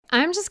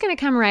I'm just going to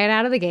come right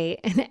out of the gate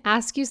and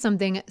ask you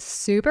something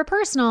super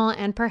personal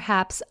and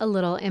perhaps a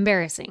little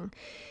embarrassing.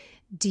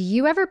 Do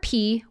you ever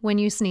pee when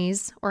you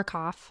sneeze or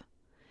cough?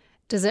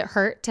 Does it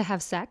hurt to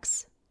have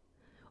sex?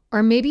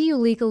 Or maybe you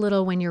leak a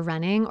little when you're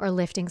running or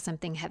lifting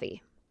something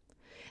heavy.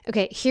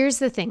 Okay, here's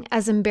the thing.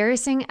 As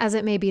embarrassing as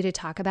it may be to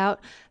talk about,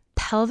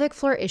 pelvic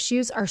floor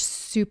issues are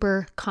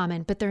super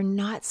common, but they're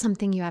not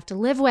something you have to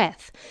live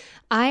with.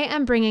 I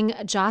am bringing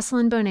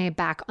Jocelyn Bohnet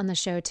back on the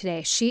show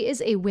today. She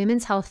is a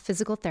women's health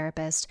physical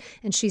therapist,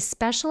 and she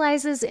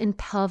specializes in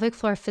pelvic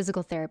floor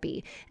physical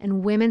therapy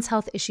and women's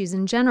health issues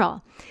in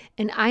general.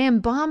 And I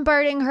am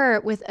bombarding her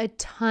with a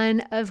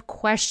ton of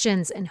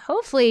questions and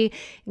hopefully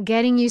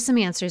getting you some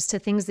answers to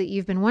things that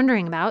you've been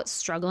wondering about,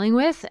 struggling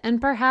with, and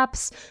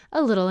perhaps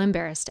a little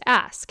embarrassed to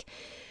ask.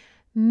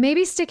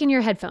 Maybe stick in your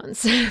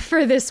headphones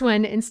for this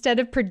one instead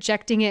of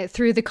projecting it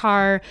through the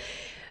car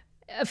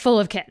full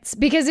of kids.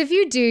 Because if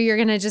you do, you're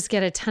going to just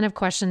get a ton of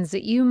questions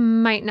that you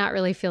might not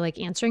really feel like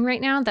answering right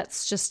now.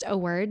 That's just a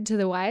word to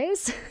the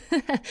wise.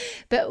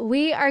 But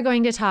we are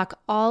going to talk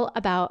all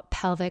about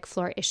pelvic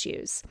floor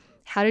issues.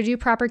 How to do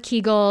proper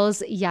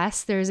Kegels.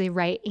 Yes, there's a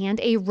right and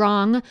a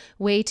wrong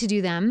way to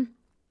do them.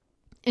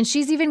 And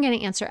she's even going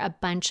to answer a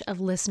bunch of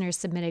listener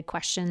submitted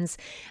questions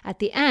at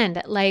the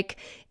end, like,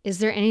 is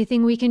there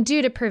anything we can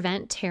do to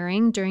prevent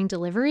tearing during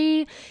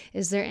delivery?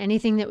 Is there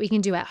anything that we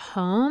can do at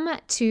home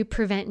to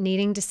prevent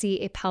needing to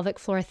see a pelvic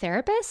floor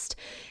therapist?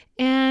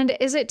 And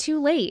is it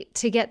too late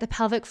to get the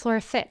pelvic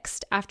floor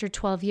fixed after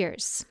 12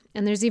 years?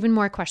 And there's even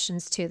more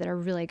questions too that are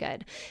really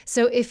good.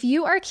 So if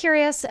you are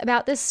curious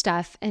about this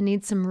stuff and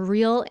need some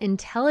real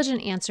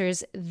intelligent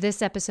answers,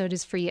 this episode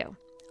is for you.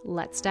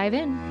 Let's dive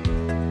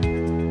in.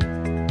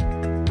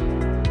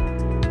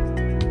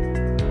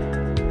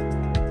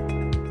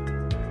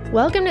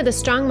 Welcome to the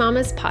Strong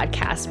Mamas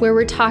podcast, where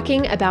we're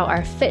talking about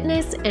our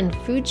fitness and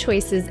food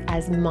choices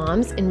as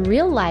moms in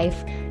real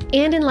life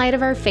and in light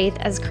of our faith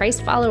as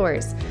Christ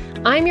followers.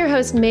 I'm your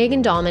host,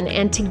 Megan Dahlman,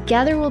 and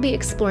together we'll be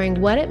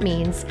exploring what it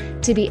means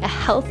to be a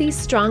healthy,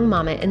 strong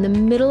mama in the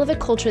middle of a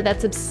culture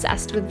that's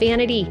obsessed with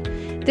vanity.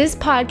 This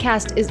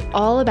podcast is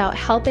all about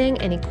helping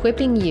and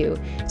equipping you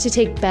to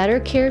take better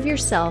care of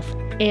yourself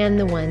and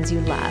the ones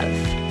you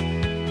love.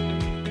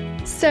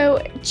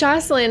 So,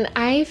 Jocelyn,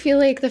 I feel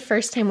like the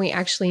first time we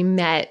actually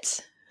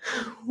met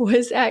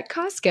was at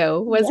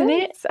Costco, wasn't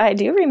it? I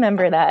do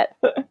remember that.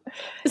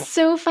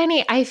 So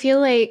funny. I feel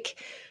like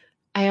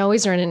I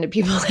always run into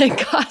people at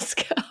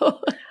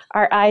Costco.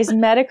 Our eyes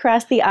met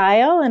across the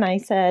aisle and I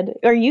said,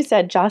 or you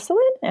said Jocelyn,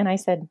 and I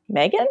said,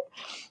 Megan?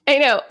 I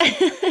know.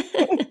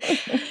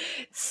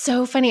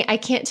 So funny. I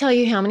can't tell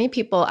you how many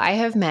people I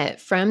have met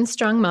from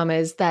Strong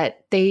Mamas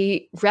that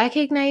they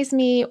recognize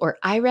me or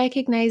I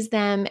recognize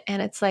them.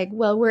 And it's like,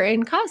 well, we're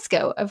in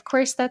Costco. Of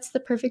course, that's the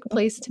perfect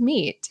place to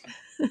meet.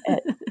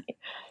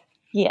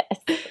 Yes.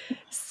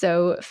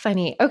 So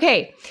funny.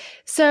 Okay.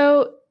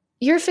 So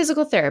you're a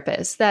physical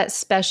therapist that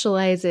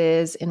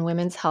specializes in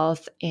women's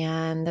health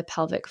and the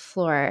pelvic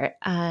floor.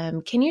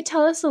 Can you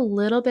tell us a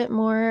little bit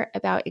more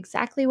about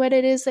exactly what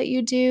it is that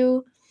you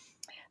do?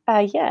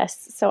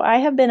 Yes. So I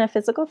have been a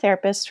physical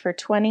therapist for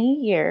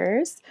 20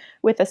 years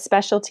with a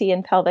specialty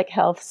in pelvic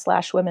health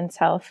 / women's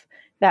health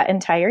that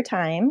entire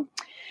time.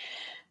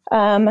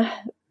 The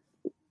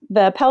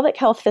pelvic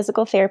health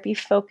physical therapy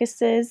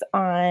focuses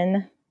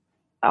on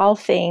all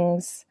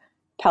things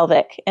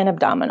pelvic and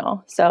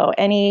abdominal. So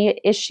any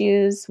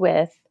issues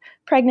with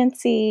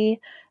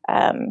pregnancy,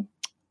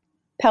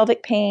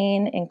 pelvic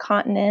pain,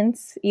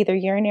 incontinence, either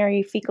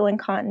urinary fecal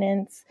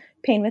incontinence,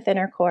 pain with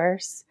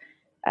intercourse,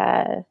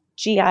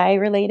 GI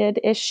related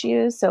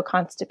issues, so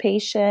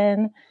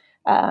constipation,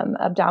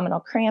 abdominal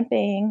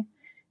cramping,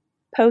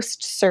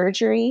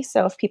 post-surgery.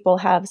 So if people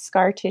have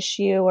scar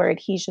tissue or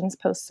adhesions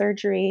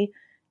post-surgery,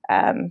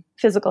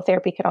 physical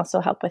therapy can also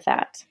help with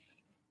that.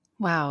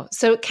 Wow.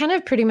 So kind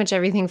of pretty much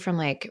everything from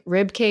like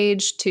rib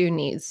cage to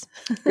knees.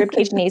 Rib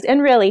cage, knees,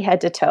 and really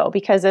head to toe,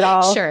 because it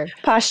all, Sure.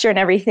 Posture and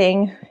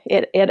everything,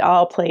 it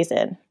all plays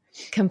in.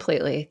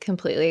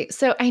 Completely.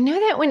 So I know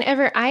that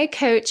whenever I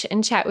coach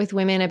and chat with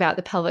women about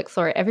the pelvic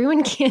floor,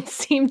 everyone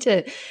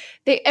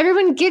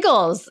everyone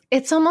giggles.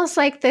 It's almost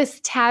like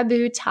this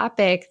taboo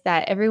topic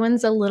that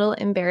everyone's a little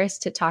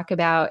embarrassed to talk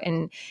about.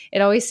 And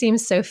it always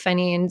seems so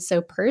funny and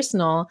so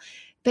personal.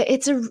 But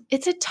it's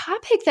a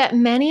topic that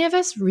many of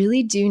us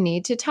really do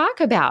need to talk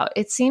about.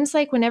 It seems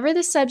like whenever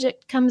the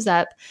subject comes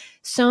up,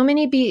 so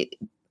many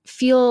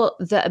feel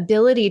the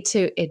ability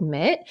to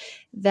admit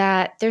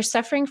that they're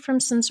suffering from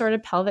some sort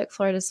of pelvic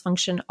floor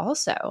dysfunction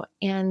also,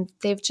 and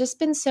they've just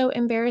been so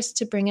embarrassed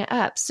to bring it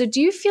up. So do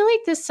you feel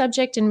like this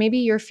subject, and maybe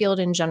your field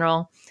in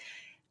general,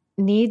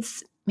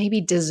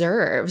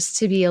 deserves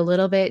to be a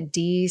little bit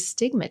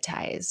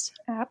destigmatized?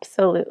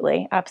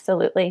 Absolutely.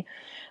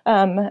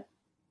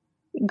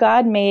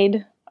 God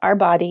made our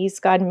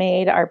bodies, God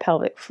made our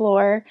pelvic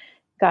floor,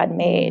 God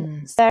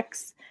made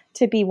sex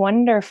to be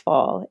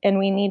wonderful. And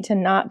we need to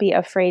not be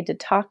afraid to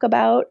talk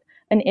about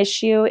an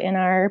issue in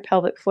our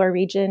pelvic floor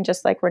region,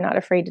 just like we're not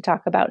afraid to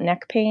talk about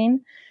neck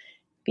pain,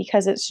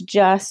 because it's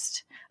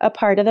just a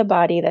part of the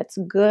body that's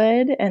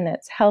good and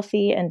that's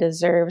healthy and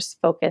deserves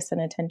focus and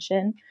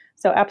attention.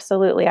 So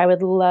absolutely, I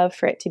would love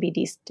for it to be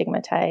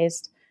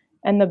destigmatized.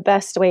 And the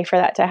best way for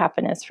that to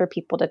happen is for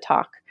people to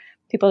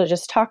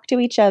just talk to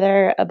each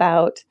other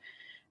about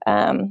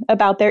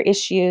their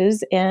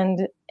issues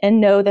and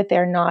know that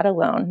they're not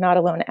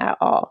alone at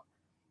all.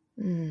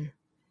 Mm.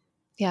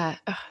 Yeah,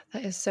 oh,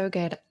 that is so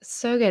good.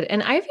 So good.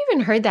 And I've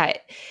even heard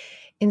that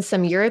in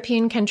some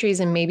European countries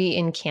and maybe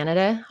in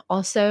Canada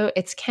also,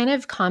 it's kind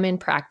of common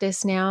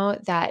practice now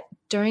that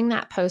during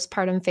that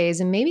postpartum phase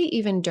and maybe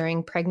even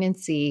during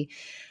pregnancy,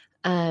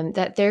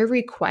 that they're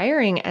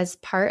requiring as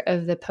part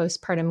of the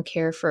postpartum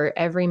care for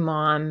every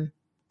mom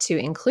to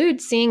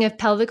include seeing a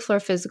pelvic floor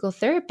physical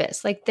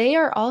therapist. Like they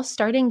are all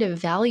starting to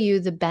value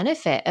the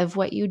benefit of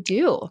what you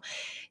do.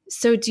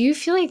 So do you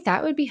feel like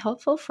that would be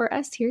helpful for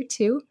us here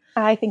too?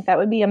 I think that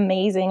would be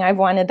amazing. I've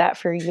wanted that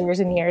for years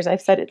and years.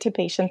 I've said it to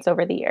patients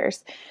over the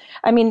years.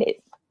 I mean,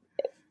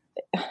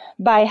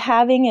 by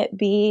having it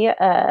be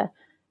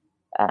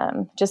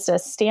just a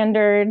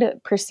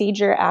standard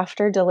procedure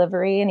after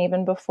delivery and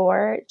even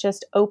before, it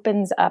just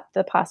opens up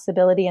the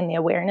possibility and the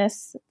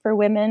awareness for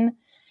women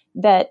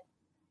that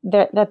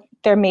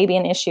there may be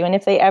an issue. And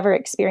if they ever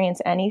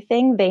experience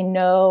anything, they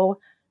know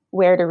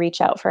where to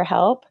reach out for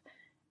help.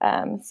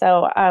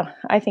 So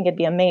I think it'd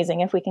be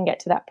amazing if we can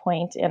get to that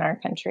point in our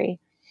country.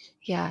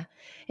 Yeah.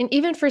 And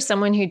even for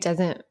someone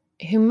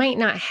who might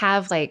not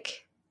have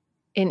like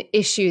an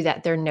issue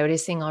that they're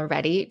noticing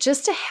already,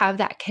 just to have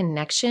that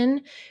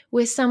connection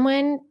with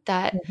someone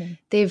that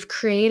they've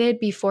created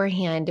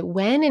beforehand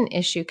when an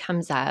issue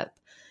comes up.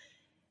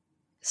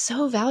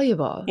 So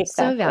valuable.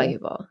 Exactly. So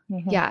valuable.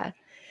 Yeah.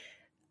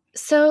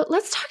 So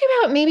let's talk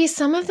about maybe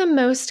some of the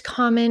most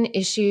common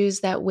issues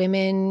that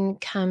women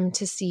come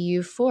to see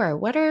you for.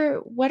 What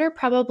are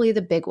probably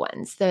the big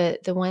ones, the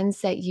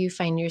ones that you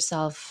find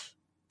yourself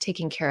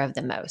taking care of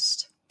the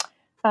most?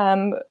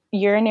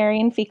 Urinary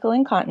and fecal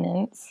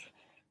incontinence,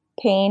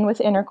 pain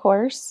with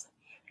intercourse,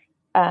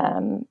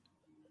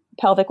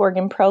 pelvic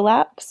organ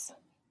prolapse,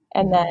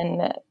 and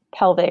then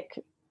pelvic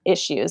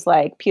issues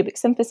like pubic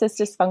symphysis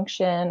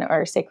dysfunction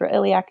or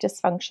sacroiliac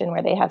dysfunction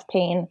where they have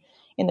pain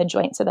in the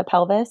joints of the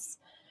pelvis.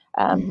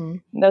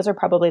 Those are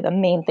probably the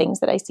main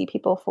things that I see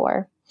people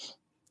for.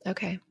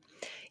 Okay.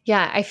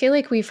 Yeah. I feel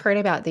like we've heard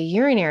about the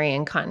urinary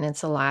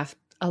incontinence a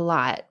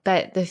lot,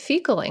 but the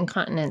fecal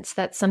incontinence,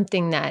 that's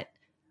something that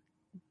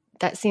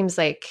seems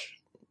like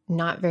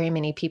not very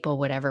many people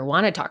would ever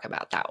want to talk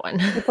about that one.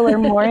 People are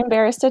more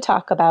embarrassed to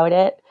talk about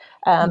it,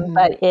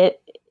 but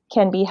it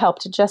can be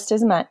helped just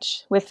as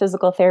much with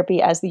physical therapy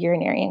as the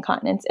urinary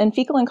incontinence. And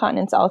fecal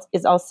incontinence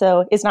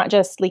is not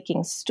just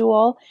leaking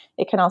stool,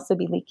 it can also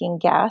be leaking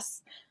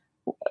gas.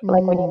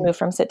 Like when you move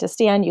from sit to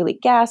stand, you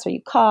leak gas, or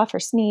you cough or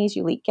sneeze,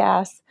 you leak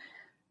gas,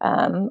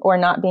 or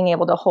not being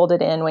able to hold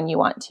it in when you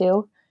want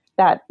to.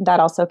 That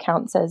also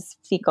counts as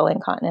fecal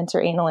incontinence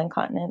or anal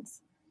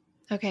incontinence.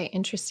 Okay,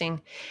 interesting.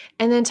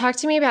 And then talk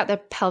to me about the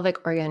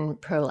pelvic organ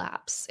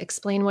prolapse.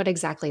 Explain what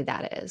exactly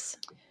that is.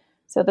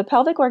 So the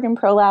pelvic organ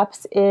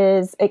prolapse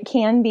it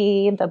can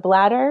be the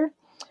bladder,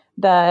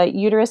 the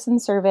uterus and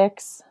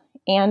cervix,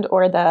 and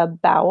or the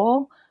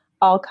bowel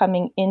all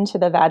coming into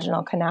the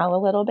vaginal canal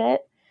a little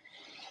bit.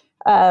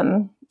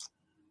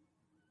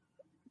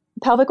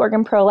 Pelvic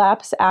organ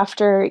prolapse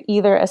after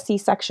either a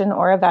C-section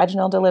or a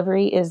vaginal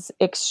delivery is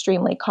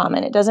extremely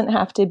common. It doesn't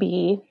have to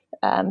be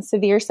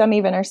severe. Some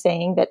even are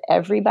saying that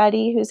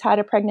everybody who's had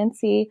a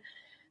pregnancy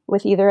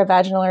with either a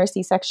vaginal or a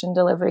C-section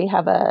delivery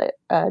have a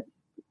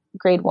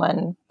grade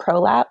 1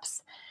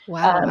 prolapse.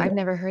 Wow, I've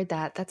never heard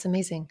that. That's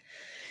amazing.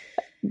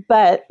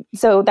 But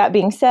so that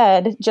being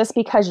said, just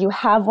because you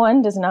have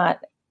one does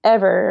not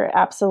ever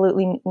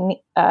absolutely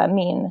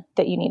mean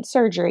that you need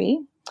surgery,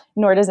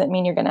 nor does it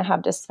mean you're going to have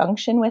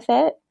dysfunction with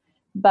it.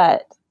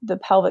 But the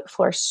pelvic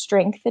floor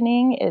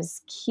strengthening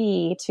is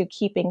key to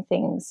keeping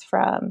things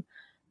from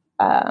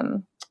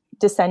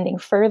descending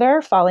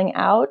further, falling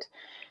out.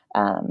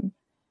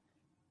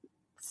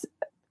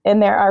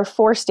 And there are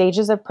 4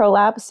 stages of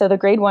prolapse. So the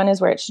grade 1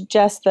 is where it's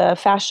just the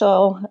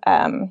fascial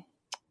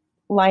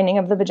lining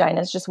of the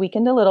vagina is just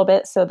weakened a little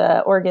bit. So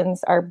the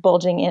organs are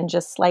bulging in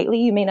just slightly.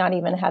 You may not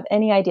even have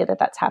any idea that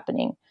that's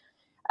happening.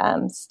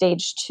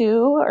 Stage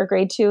 2 or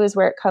grade 2 is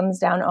where it comes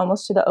down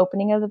almost to the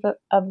opening of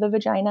the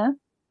vagina.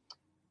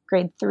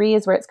 Grade 3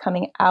 is where it's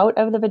coming out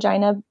of the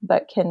vagina,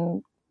 but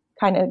can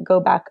kind of go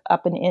back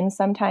up and in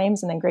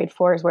sometimes. And then grade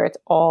 4 is where it's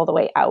all the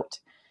way out.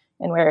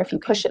 And where if you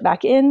push it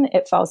back in,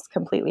 it falls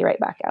completely right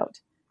back out.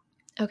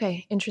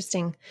 Okay,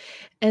 interesting.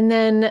 And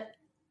then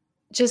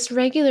just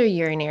regular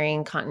urinary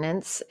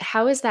incontinence,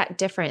 how is that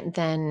different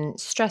than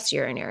stress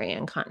urinary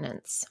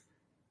incontinence?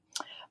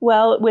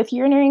 Well, with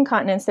urinary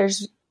incontinence,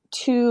 there's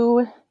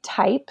 2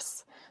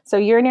 types. So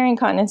urinary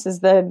incontinence is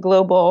the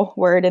global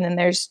word, and then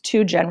there's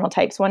 2 general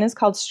types. One is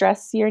called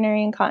stress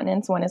urinary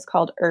incontinence. One is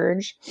called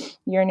urge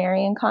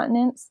urinary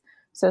incontinence.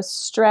 So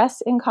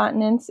stress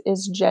incontinence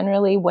is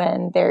generally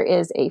when there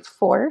is a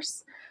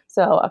force.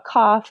 So a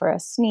cough or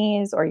a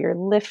sneeze, or you're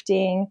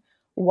lifting,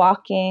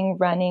 walking,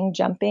 running,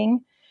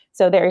 jumping.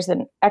 So there's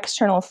an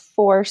external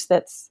force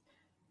that's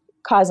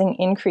causing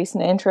increase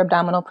in the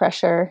intra-abdominal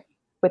pressure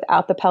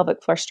without the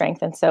pelvic floor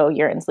strength, and so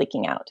urine's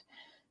leaking out.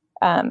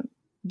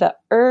 The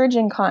urge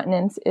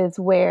incontinence is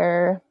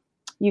where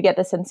you get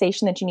the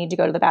sensation that you need to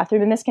go to the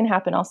bathroom, and this can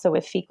happen also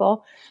with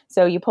fecal.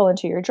 So you pull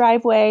into your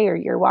driveway or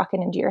you're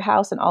walking into your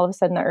house, and all of a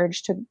sudden the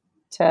urge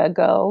to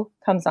go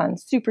comes on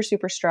super,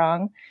 super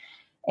strong,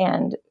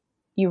 and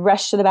you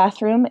rush to the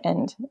bathroom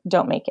and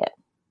don't make it.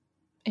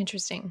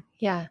 Interesting.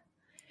 Yeah.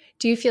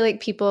 Do you feel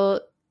like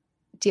people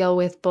deal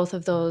with both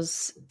of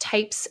those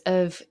types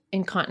of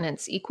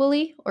incontinence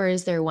equally, or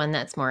is there one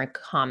that's more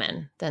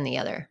common than the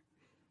other?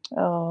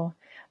 Oh,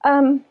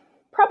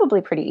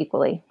 probably pretty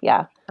equally.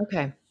 Yeah.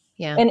 Okay.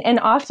 Yeah. And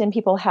often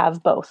people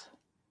have both.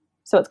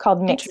 So it's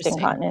called mixed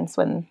incontinence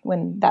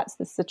when that's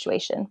the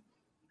situation.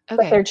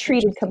 Okay. But they're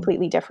treated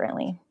completely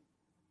differently.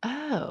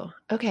 Oh,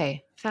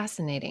 okay.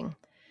 Fascinating.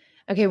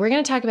 Okay, we're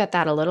going to talk about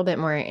that a little bit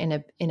more in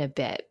a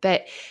bit.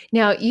 But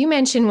now you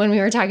mentioned when we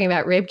were talking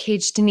about rib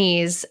cage to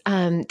knees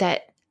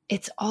that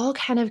it's all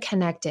kind of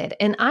connected.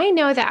 And I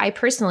know that I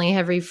personally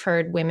have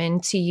referred women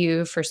to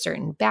you for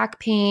certain back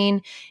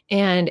pain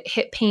and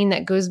hip pain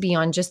that goes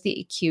beyond just the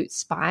acute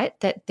spot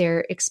that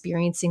they're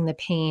experiencing the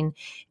pain.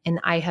 And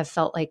I have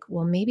felt like,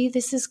 well, maybe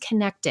this is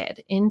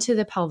connected into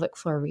the pelvic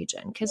floor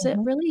region because it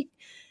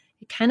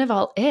kind of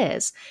all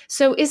is.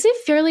 So is it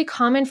fairly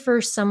common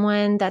for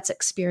someone that's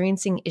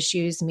experiencing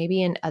issues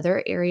maybe in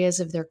other areas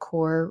of their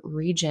core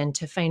region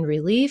to find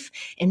relief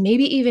and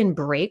maybe even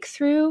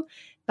breakthrough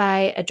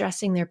by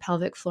addressing their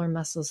pelvic floor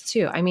muscles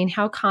too? I mean,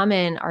 how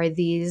common are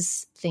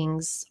these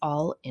things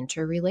all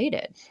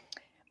interrelated?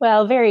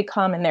 Well, very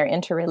common. They're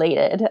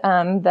interrelated.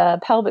 The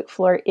pelvic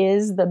floor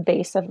is the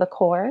base of the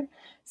core.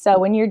 So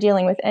when you're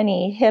dealing with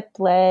any hip,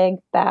 leg,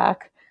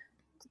 back,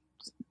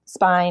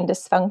 spine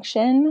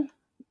dysfunction,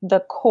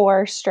 the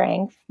core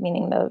strength,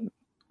 meaning the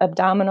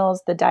abdominals,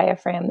 the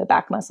diaphragm, the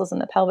back muscles,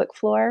 and the pelvic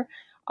floor,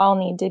 all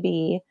need to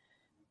be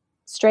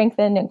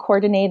strengthened and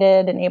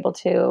coordinated and able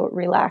to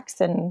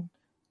relax and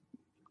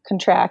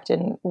contract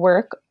and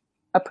work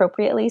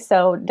appropriately.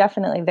 So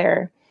definitely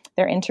they're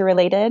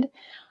interrelated.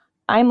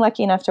 I'm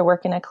lucky enough to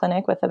work in a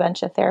clinic with a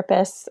bunch of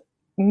therapists,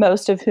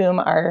 most of whom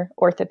are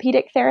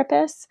orthopedic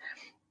therapists.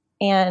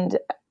 And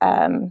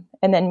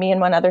then me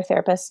and one other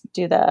therapist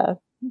do the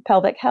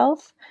pelvic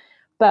health.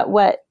 But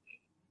what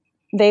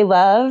they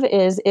love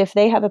is if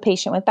they have a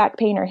patient with back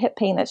pain or hip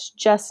pain that's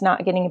just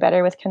not getting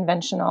better with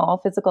conventional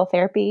physical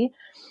therapy,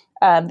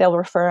 they'll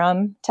refer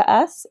them to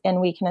us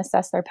and we can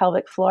assess their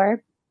pelvic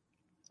floor.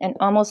 And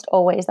almost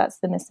always that's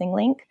the missing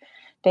link.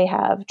 They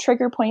have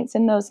trigger points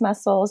in those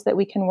muscles that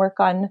we can work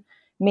on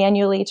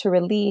manually to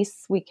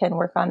release. We can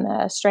work on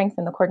the strength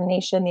and the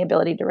coordination, the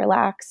ability to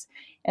relax.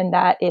 And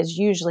that is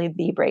usually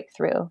the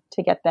breakthrough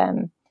to get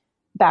them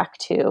back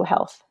to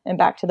health and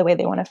back to the way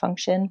they want to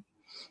function.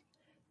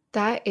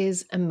 That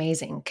is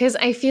amazing because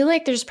I feel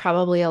like there's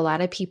probably a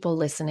lot of people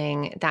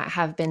listening that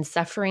have been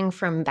suffering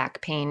from back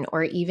pain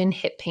or even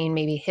hip pain,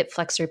 maybe hip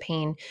flexor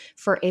pain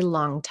for a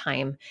long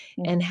time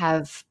and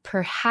have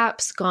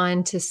perhaps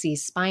gone to see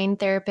spine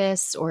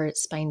therapists or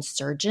spine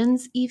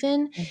surgeons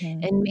even,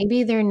 and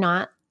maybe they're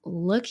not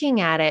looking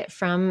at it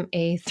from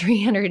a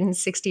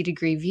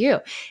 360-degree view.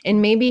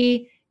 And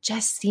maybe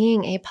just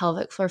seeing a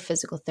pelvic floor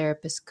physical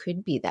therapist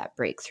could be that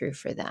breakthrough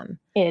for them.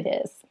 It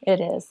is.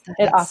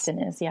 It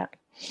often is. Yeah.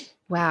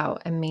 Wow.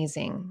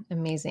 Amazing.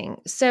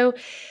 Amazing. So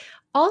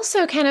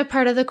also kind of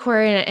part of the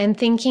core and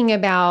thinking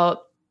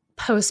about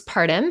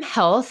postpartum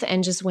health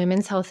and just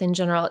women's health in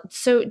general.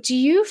 So do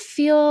you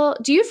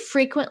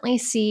frequently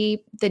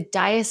see the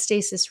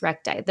diastasis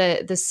recti,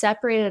 the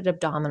separated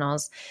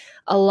abdominals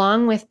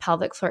along with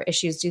pelvic floor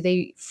issues? Do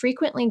they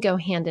frequently go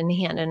hand in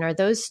hand? And are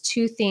those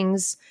two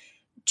things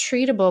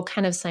treatable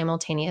kind of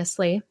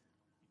simultaneously?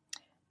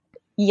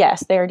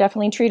 Yes, they are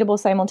definitely treatable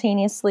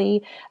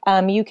simultaneously.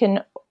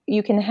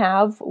 You can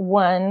have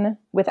one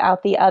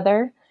without the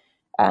other.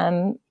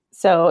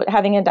 So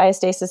having a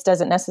diastasis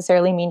doesn't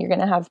necessarily mean you're going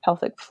to have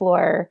pelvic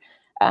floor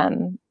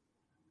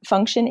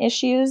function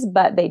issues,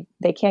 but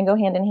they can go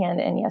hand in hand.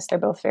 And yes, they're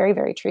both very,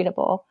 very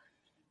treatable.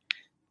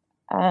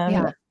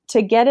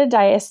 To get a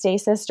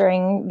diastasis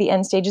during the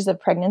end stages of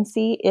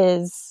pregnancy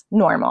is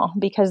normal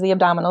because the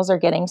abdominals are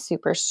getting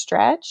super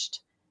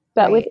stretched.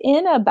 But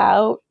within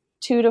about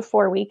 2 to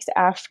 4 weeks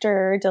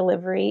after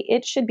delivery,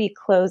 it should be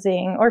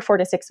closing, or 4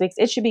 to 6 weeks,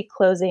 it should be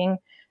closing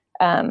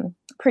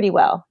pretty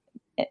well.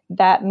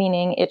 That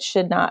meaning it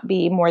should not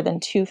be more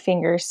than 2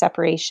 fingers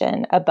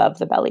separation above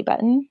the belly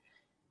button,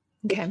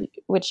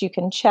 which you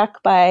can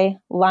check by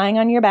lying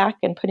on your back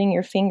and putting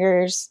your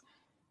fingers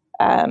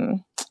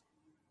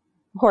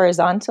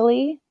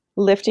horizontally,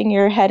 lifting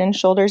your head and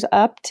shoulders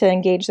up to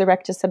engage the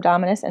rectus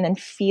abdominis, and then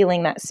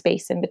feeling that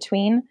space in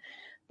between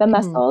the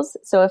muscles.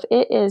 So if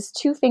it is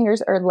 2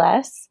 fingers or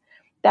less,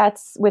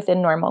 that's within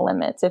normal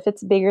limits. If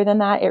it's bigger than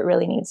that, it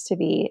really needs to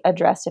be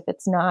addressed if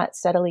it's not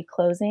steadily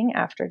closing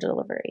after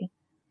delivery.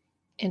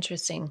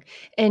 Interesting.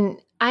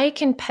 And I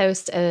can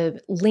post a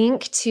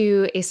link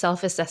to a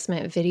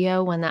self-assessment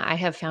video, one that I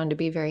have found to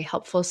be very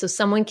helpful, so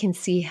someone can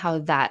see how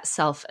that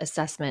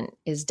self-assessment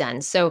is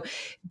done. So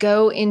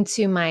go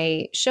into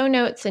my show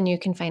notes and you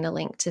can find a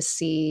link to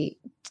see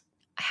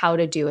how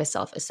to do a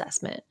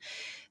self-assessment.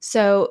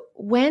 So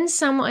when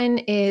someone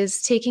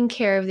is taking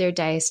care of their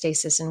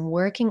diastasis and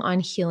working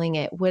on healing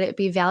it, would it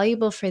be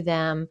valuable for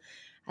them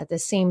at the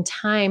same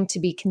time to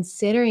be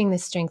considering the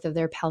strength of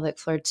their pelvic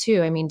floor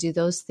too? I mean, do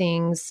those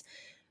things,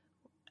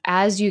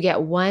 as you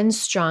get one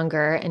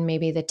stronger and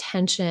maybe the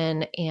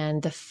tension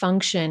and the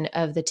function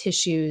of the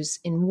tissues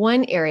in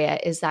one area,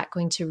 is that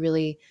going to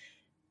really,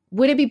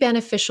 would it be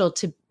beneficial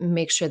to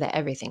make sure that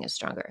everything is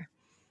stronger?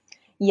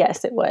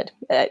 Yes, it would,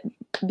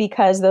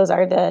 because those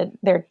are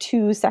they're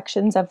two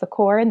sections of the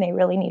core, and they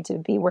really need to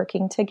be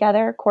working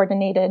together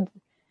coordinatedly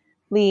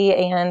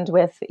and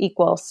with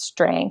equal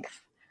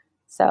strength.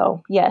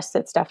 So yes,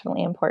 it's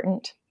definitely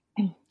important.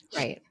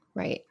 Right,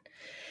 right.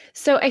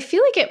 So I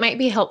feel like it might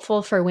be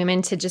helpful for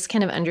women to just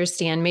kind of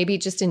understand, maybe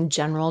just in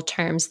general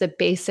terms, the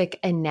basic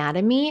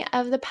anatomy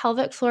of the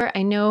pelvic floor.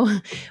 I know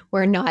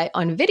we're not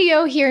on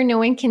video here, no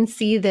one can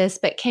see this,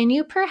 but can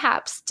you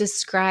perhaps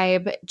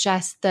describe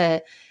just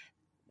the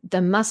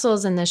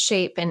muscles and the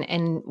shape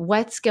and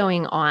what's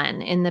going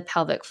on in the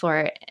pelvic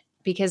floor?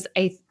 Because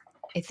I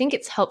think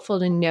it's helpful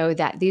to know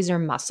that these are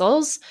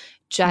muscles,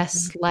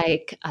 just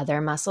like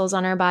other muscles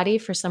on our body.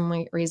 For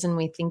some reason,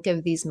 we think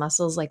of these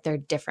muscles like they're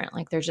different,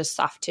 like they're just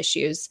soft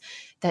tissues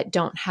that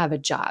don't have a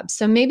job.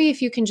 So maybe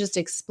if you can just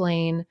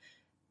explain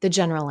the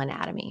general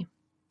anatomy.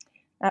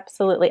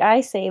 Absolutely.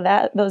 I say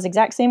that those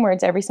exact same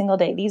words every single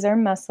day. These are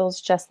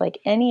muscles just like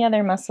any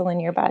other muscle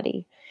in your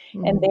body.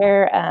 And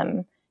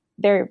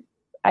they're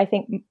I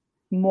think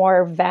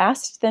more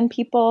vast than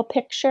people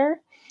picture.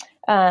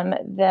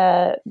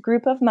 The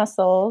group of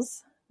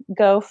muscles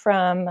go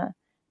from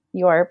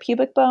your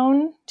pubic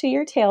bone to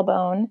your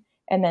tailbone,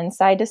 and then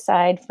side to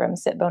side from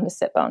sit bone to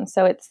sit bone.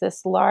 So it's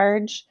this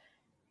large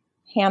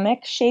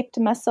hammock-shaped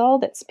muscle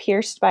that's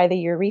pierced by the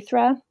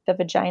urethra, the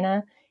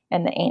vagina,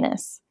 and the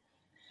anus.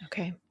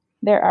 Okay.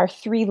 There are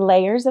 3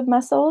 layers of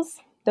muscles.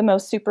 The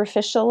most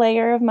superficial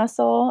layer of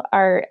muscle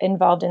are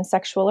involved in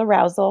sexual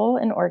arousal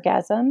and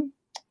orgasm.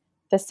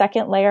 The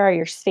second layer are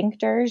your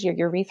sphincters, your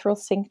urethral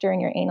sphincter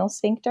and your anal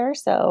sphincter.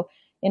 So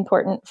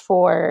important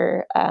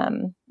for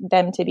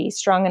them to be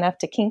strong enough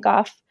to kink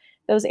off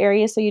those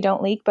areas so you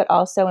don't leak, but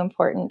also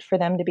important for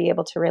them to be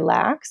able to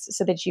relax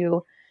so that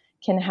you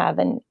can have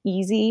an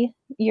easy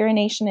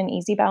urination and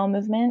easy bowel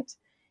movement.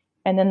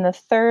 And then the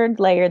third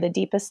layer, the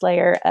deepest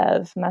layer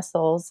of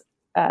muscles,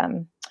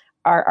 are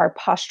our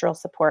postural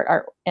support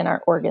and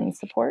our organ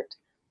support.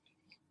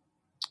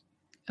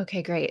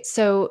 Okay, great.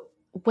 So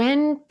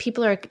when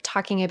people are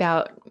talking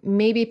about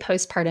maybe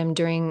postpartum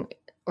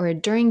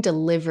during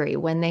delivery,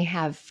 when they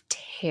have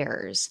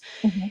tears,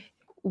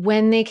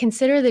 when they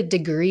consider the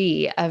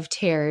degree of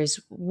tears,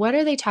 what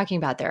are they talking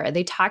about there? Are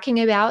they talking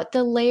about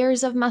the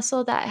layers of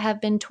muscle that have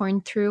been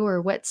torn through,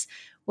 or what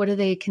are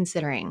they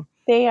considering?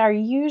 They are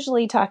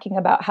usually talking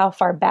about how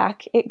far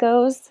back it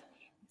goes.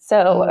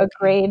 So a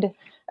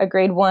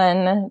grade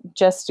 1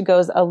 just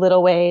goes a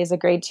little ways, a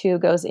grade 2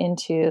 goes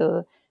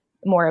into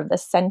more of the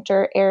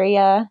center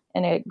area,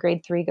 and a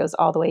grade 3 goes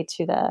all the way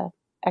to the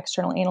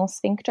external anal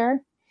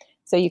sphincter.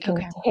 So you can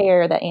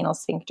tear the anal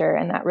sphincter,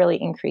 and that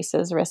really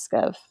increases risk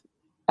of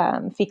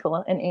fecal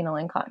and anal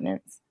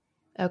incontinence.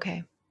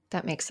 Okay,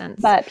 that makes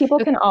sense. But people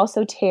can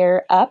also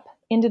tear up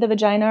into the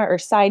vagina or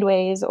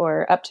sideways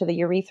or up to the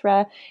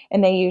urethra,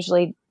 and they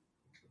usually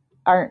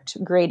aren't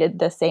graded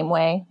the same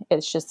way.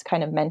 It's just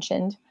kind of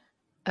mentioned.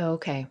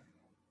 Okay.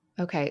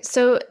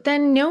 So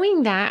then,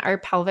 knowing that our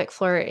pelvic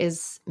floor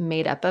is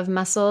made up of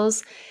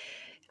muscles,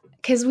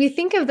 because we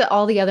think of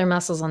all the other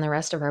muscles on the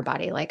rest of our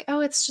body, like, oh,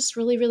 it's just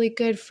really, really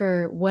good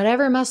for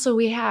whatever muscle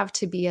we have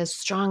to be as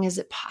strong as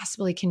it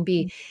possibly can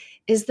be.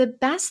 Is the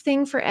best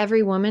thing for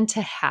every woman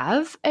to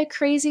have a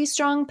crazy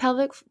strong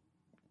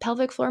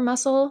pelvic floor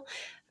muscle?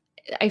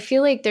 I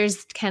feel like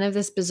there's kind of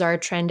this bizarre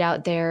trend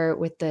out there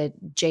with the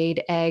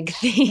jade egg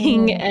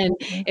thing. And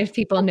if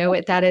people know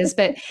what that is,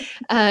 but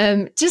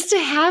just to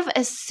have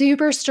a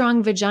super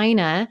strong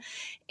vagina.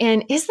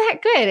 And is that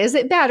good? Is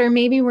it bad? Or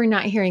maybe we're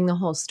not hearing the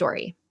whole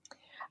story.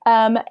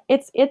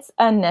 It's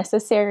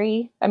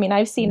unnecessary. I mean,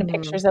 I've seen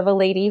pictures of a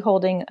lady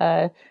holding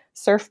a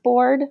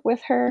surfboard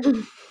with her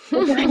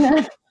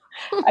vagina.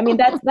 I mean,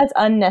 that's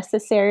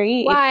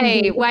unnecessary.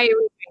 Why? Why are we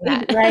doing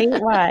that? Right?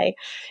 Why?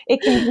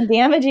 It can be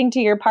damaging to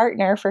your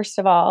partner, first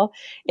of all.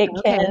 It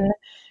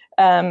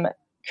can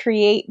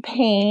create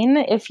pain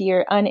if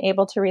you're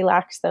unable to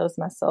relax those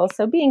muscles.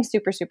 So being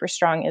super, super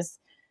strong is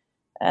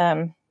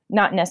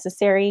not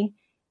necessary.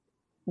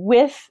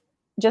 With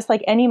just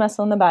like any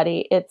muscle in the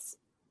body, it's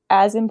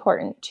as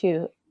important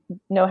to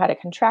know how to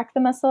contract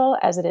the muscle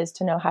as it is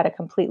to know how to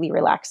completely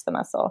relax the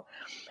muscle.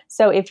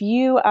 So if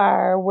you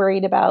are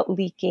worried about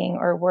leaking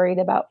or worried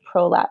about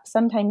prolapse,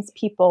 sometimes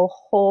people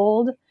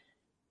hold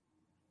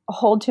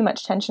too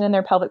much tension in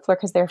their pelvic floor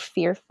because they're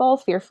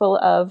fearful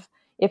of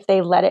if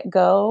they let it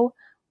go,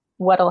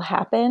 what'll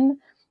happen.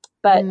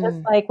 But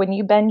just like when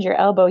you bend your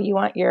elbow, you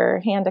want your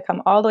hand to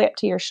come all the way up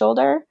to your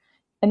shoulder,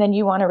 and then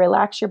you want to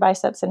relax your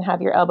biceps and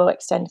have your elbow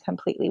extend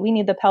completely. We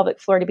need the pelvic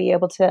floor to be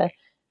able to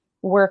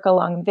work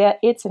along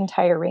its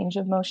entire range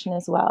of motion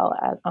as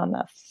well, on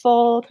the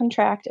full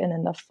contract and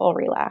then the full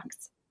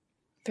relax.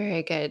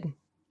 Very good.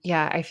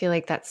 Yeah, I feel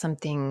like that's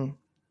something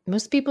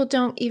most people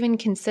don't even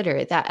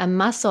consider, that a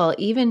muscle,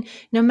 even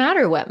no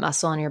matter what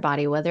muscle in your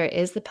body, whether it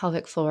is the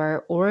pelvic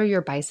floor or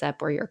your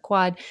bicep or your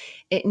quad,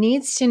 it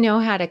needs to know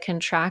how to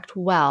contract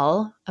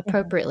well,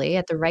 appropriately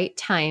at the right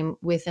time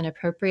with an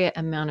appropriate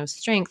amount of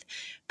strength,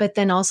 but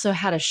then also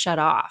how to shut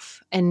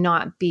off and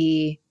not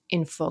be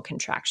in full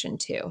contraction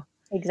too.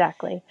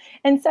 Exactly.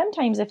 And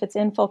sometimes if it's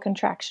in full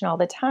contraction all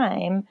the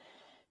time,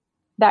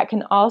 that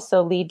can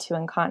also lead to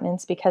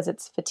incontinence because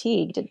it's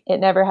fatigued. It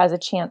never has a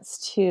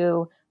chance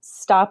to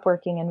stop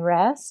working and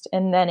rest,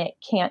 and then it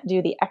can't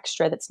do the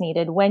extra that's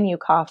needed when you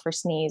cough or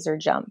sneeze or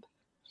jump.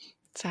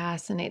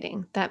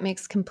 Fascinating. That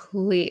makes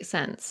complete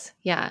sense.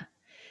 Yeah.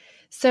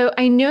 So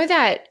I know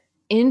that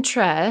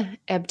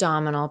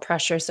intra-abdominal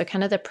pressure, so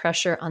kind of the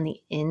pressure on the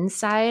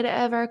inside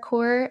of our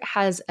core,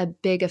 has a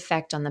big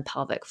effect on the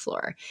pelvic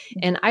floor.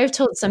 And I've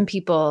told some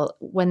people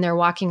when they're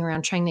walking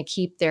around trying to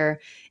keep their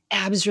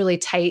abs really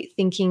tight,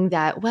 thinking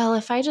that, well,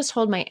 if I just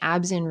hold my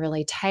abs in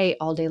really tight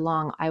all day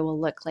long, I will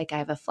look like I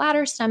have a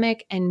flatter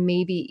stomach and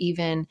maybe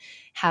even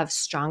have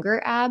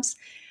stronger abs.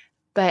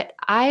 But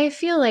I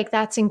feel like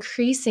that's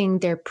increasing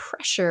their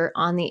pressure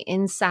on the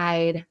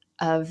inside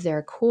of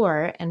their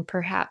core and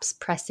perhaps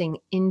pressing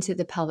into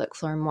the pelvic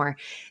floor more.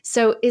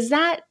 So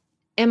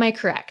am I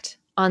correct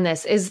on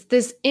this? Is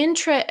this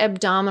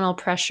intra-abdominal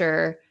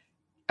pressure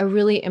a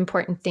really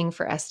important thing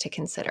for us to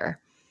consider?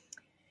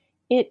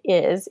 It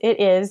is. It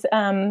is.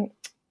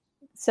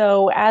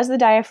 So as the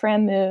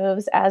diaphragm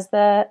moves, as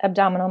the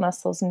abdominal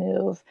muscles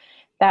move,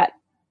 that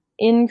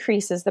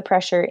increases the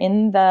pressure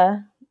in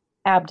the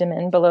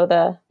abdomen below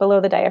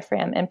the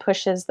diaphragm and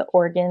pushes the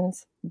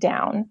organs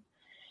down.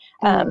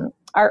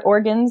 Our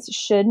organs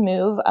should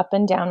move up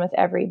and down with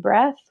every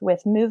breath.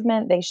 With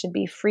movement, they should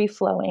be free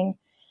flowing.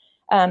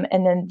 And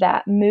then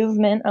that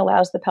movement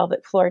allows the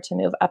pelvic floor to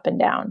move up and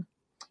down.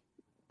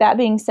 That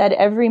being said,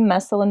 every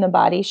muscle in the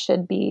body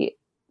should be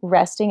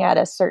resting at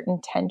a certain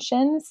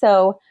tension.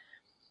 So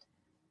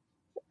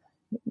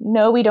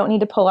no, we don't need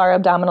to pull our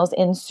abdominals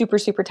in super,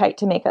 super tight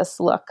to make us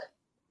look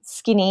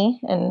skinny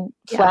and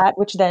flat,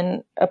 which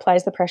then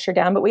applies the pressure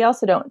down. But we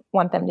also don't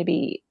want them to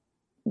be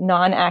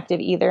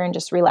non-active either and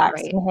just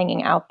relaxed and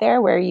hanging out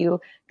there where you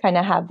kind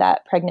of have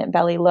that pregnant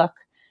belly look.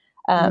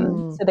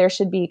 So there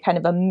should be kind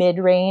of a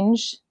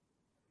mid-range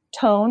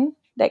tone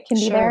that can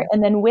be there.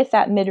 And then with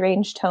that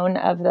mid-range tone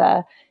of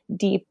the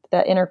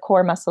inner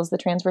core muscles, the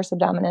transverse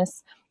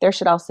abdominis, there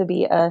should also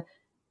be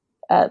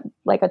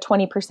like a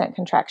 20%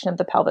 contraction of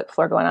the pelvic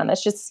floor going on.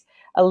 That's just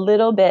a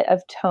little bit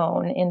of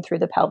tone in through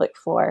the pelvic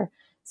floor.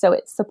 So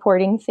it's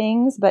supporting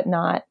things, but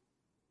not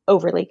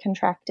overly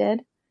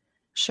contracted.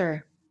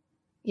 Sure.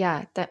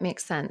 Yeah, that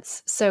makes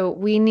sense. So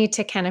we need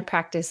to kind of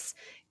practice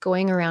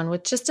going around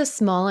with just a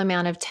small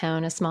amount of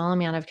tone, a small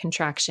amount of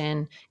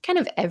contraction, kind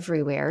of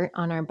everywhere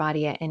on our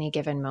body at any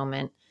given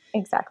moment.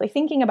 Exactly.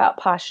 Thinking about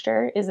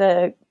posture is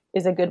a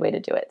good way to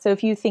do it. So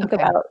if you think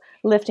about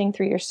lifting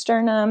through your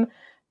sternum,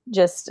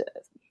 just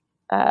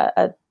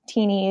a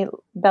teeny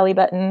belly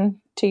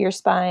button to your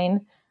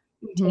spine,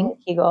 teeny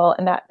Kegel,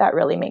 and that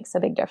really makes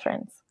a big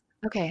difference.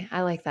 Okay,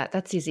 I like that.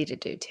 That's easy to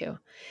do too.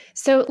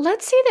 So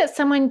let's say that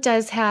someone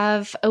does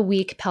have a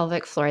weak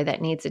pelvic floor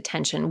that needs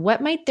attention.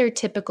 What might their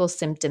typical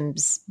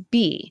symptoms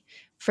be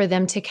for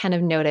them to kind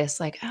of notice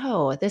like,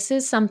 oh, this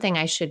is something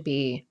I should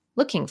be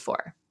looking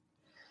for?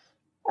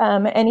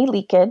 Any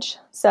leakage.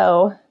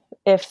 So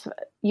if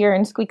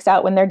urine squeaks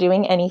out when they're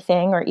doing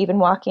anything or even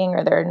walking,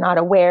 or they're not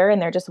aware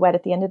and they're just wet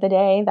at the end of the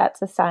day,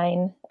 that's a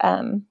sign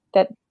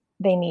that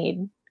they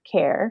need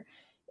care.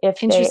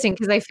 Interesting,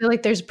 because I feel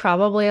like there's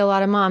probably a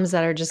lot of moms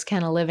that are just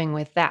kind of living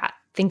with that,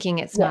 thinking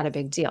it's not a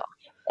big deal.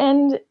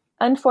 And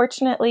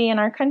unfortunately, in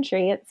our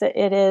country,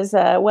 it is,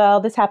 well,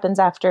 this happens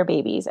after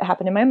babies. It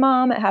happened to my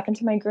mom. It happened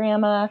to my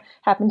grandma.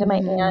 Happened to my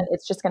aunt.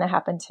 It's just going to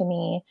happen to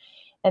me.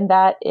 And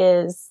that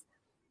is,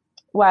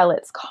 while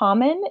it's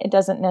common, it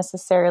doesn't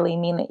necessarily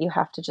mean that you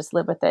have to just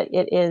live with it.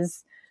 It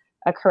is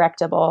a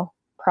correctable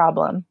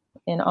problem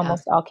in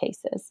almost all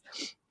cases.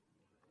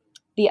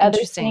 The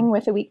other thing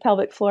with a weak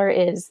pelvic floor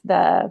is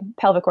the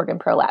pelvic organ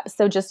prolapse.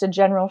 So just a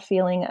general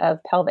feeling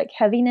of pelvic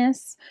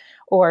heaviness,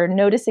 or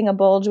noticing a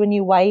bulge when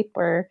you wipe,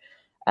 or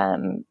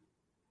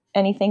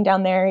anything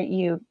down there,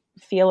 you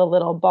feel a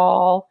little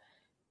ball.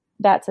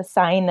 That's a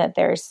sign that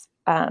there's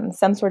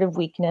some sort of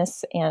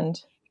weakness and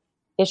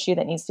issue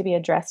that needs to be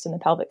addressed in the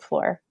pelvic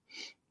floor.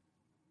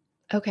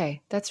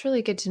 Okay, that's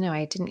really good to know.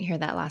 I didn't hear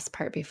that last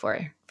part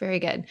before. Very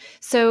good.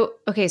 So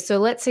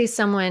let's say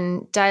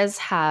someone does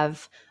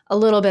have a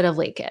little bit of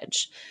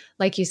leakage.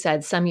 Like you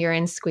said, some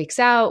urine squeaks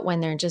out when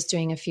they're just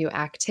doing a few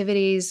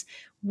activities.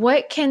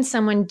 what can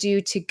someone do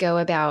to go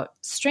about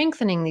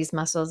strengthening these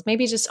muscles,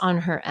 maybe just on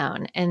her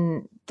own?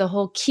 And the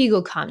whole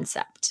Kegel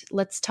concept,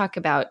 let's talk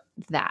about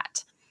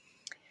that.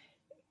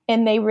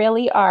 And they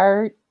really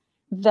are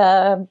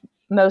the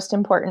most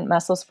important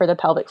muscles for the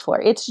pelvic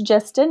floor. It's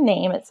just a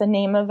name. It's a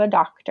name of a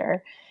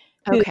doctor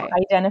who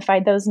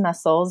identified those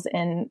muscles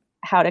and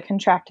how to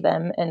contract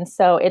them. And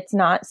so it's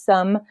not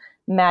some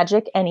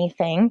magic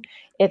anything.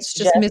 It's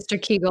just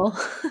Mr. Kegel.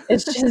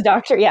 It's just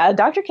Dr. Kegel.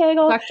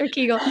 Dr.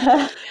 Kegel.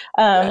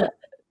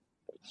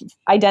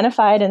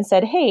 Identified and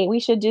said, hey, we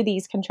should do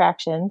these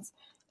contractions.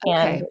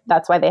 And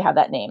that's why they have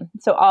that name.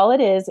 So all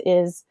it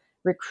is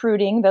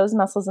recruiting those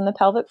muscles in the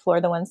pelvic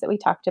floor, the ones that we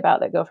talked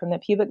about that go from the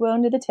pubic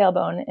bone to the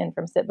tailbone and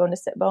from sit bone to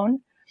sit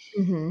bone.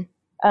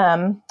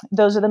 Mm-hmm.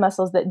 Those are the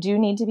muscles that do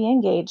need to be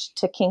engaged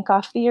to kink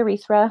off the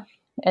urethra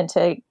and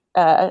to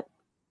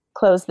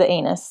close the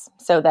anus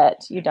so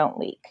that you don't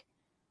leak.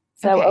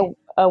 So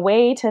a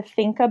way to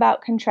think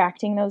about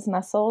contracting those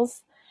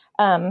muscles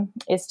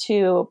is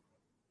to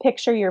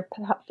picture your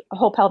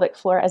whole pelvic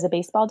floor as a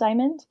baseball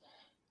diamond.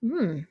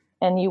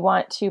 And you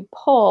want to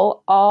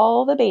pull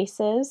all the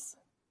bases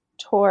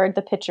toward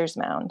the pitcher's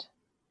mound.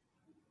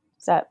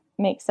 Does that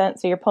make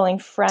sense? So you're pulling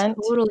front.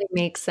 Totally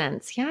makes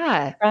sense.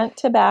 Yeah. Front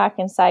to back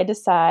and side to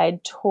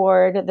side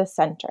toward the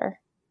center.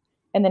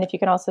 And then if you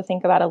can also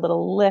think about a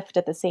little lift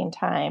at the same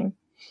time,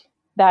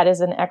 that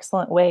is an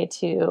excellent way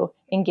to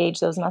engage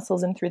those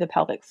muscles in through the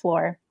pelvic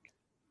floor.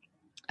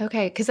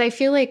 Okay, because I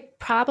feel like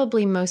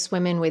probably most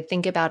women would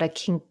think about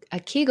a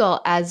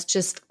Kegel as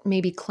just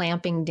maybe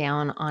clamping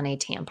down on a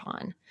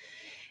tampon.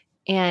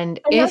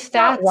 And if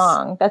that's not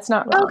wrong, that's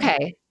not wrong.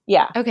 Okay.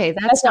 Yeah. Okay,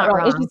 that's not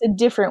wrong. It's just a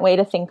different way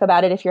to think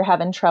about it if you're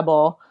having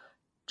trouble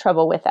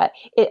with that.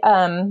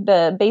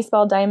 The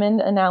baseball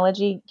diamond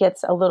analogy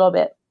gets a little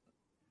bit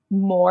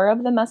more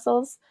of the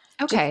muscles.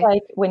 Okay. Just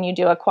like when you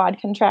do a quad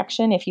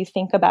contraction, if you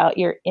think about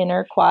your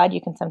inner quad,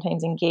 you can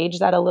sometimes engage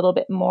that a little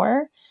bit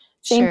more.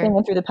 Same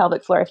thing through the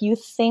pelvic floor. If you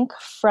think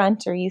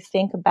front or you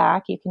think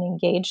back, you can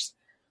engage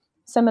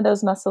some of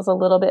those muscles a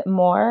little bit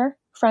more,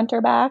 front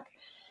or back.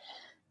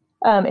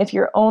 If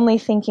you're only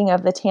thinking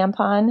of the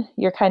tampon,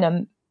 you're kind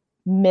of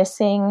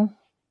missing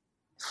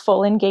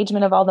full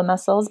engagement of all the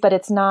muscles, but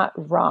it's not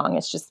wrong.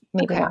 It's just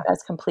maybe not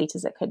as complete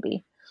as it could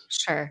be.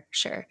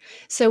 Sure.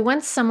 So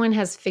once someone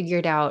has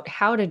figured out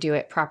how to do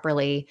it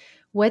properly,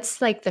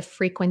 what's like the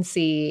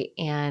frequency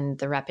and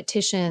the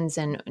repetitions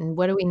and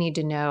what do we need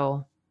to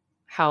know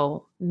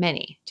how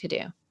many to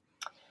do?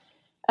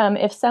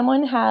 If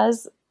someone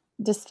has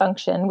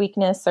dysfunction,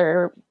 weakness,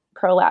 or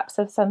prolapse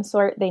of some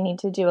sort, they need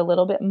to do a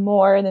little bit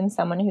more than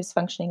someone who's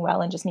functioning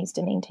well and just needs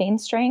to maintain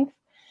strength.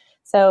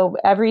 So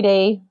every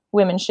day,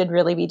 women should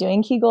really be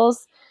doing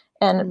Kegels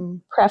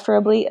and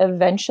preferably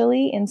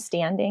eventually in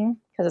standing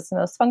because it's the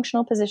most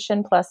functional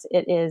position. Plus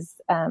it is,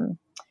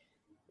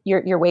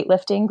 you're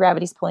weightlifting,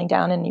 gravity's pulling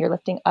down and you're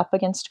lifting up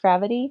against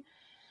gravity.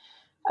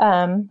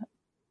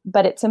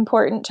 But it's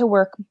important to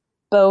work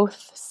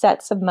both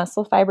sets of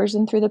muscle fibers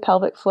in through the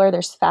pelvic floor.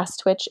 There's fast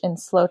twitch and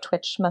slow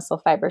twitch muscle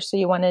fibers. So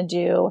you want to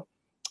do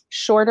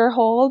shorter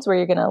holds where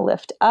you're going to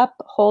lift up,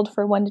 hold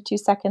for 1 to 2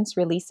 seconds,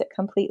 release it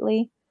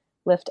completely.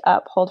 Lift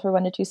up, hold for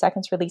 1 to 2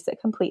 seconds, release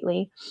it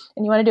completely.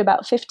 And you want to do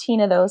about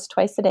 15 of those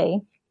twice a day.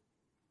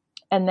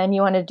 And then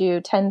you want to do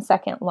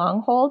 10-second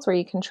long holds where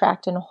you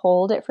contract and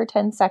hold it for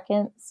 10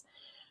 seconds,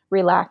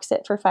 relax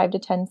it for 5 to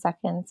 10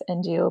 seconds,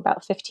 and do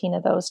about 15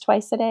 of those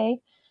twice a day.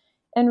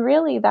 And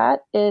really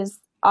that is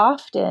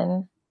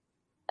often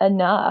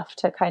enough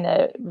to kind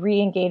of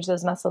re-engage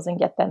those muscles and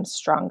get them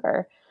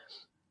stronger.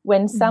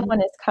 When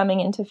someone is coming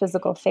into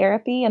physical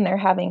therapy and they're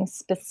having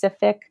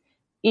specific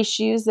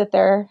issues that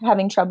they're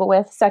having trouble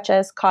with, such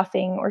as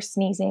coughing or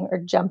sneezing or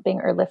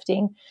jumping or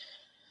lifting,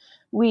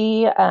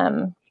 we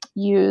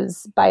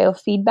use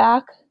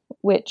biofeedback,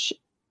 which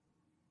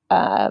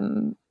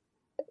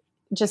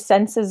just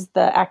senses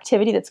the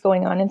activity that's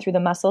going on in through the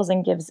muscles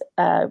and gives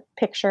a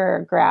picture or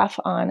graph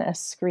on a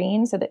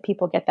screen so that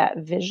people get that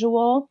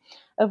visual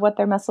of what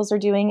their muscles are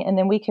doing. And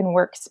then we can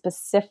work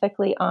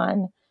specifically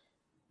on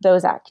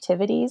those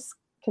activities.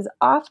 Because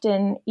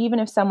often, even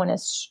if someone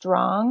is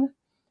strong,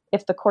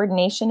 if the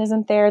coordination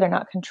isn't there, they're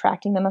not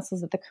contracting the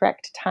muscles at the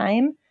correct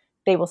time,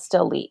 they will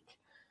still leak.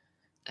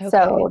 Okay.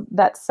 So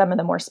that's some of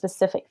the more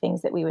specific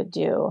things that we would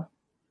do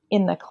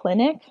in the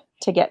clinic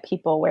to get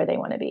people where they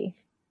want to be.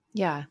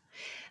 Yeah.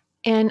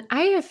 And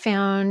I have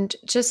found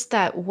just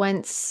that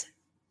once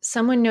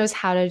someone knows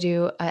how to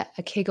do a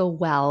Kegel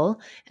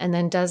well and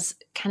then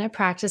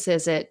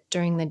practices it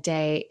during the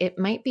day, it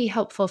might be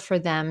helpful for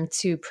them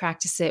to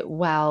practice it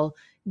while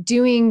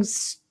doing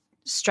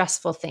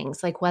stressful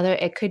things, like whether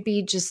it could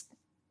be just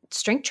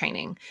strength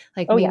training,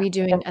 like doing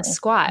definitely. A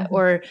squat,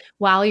 or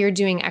while you're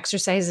doing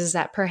exercises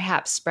that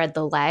perhaps spread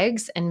the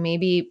legs and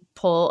maybe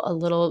pull a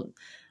little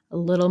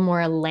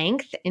more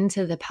length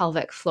into the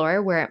pelvic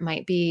floor where it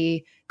might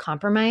be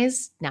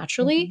compromised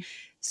naturally.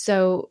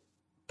 So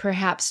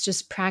perhaps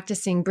just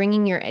practicing,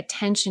 bringing your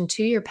attention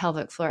to your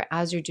pelvic floor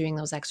as you're doing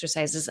those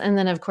exercises. And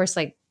then of course,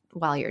 like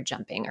while you're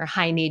jumping or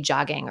high knee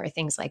jogging or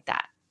things like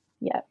that.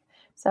 Yeah.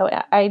 So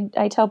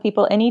I tell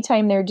people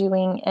anytime they're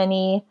doing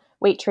any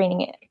weight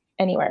training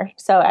anywhere.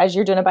 So as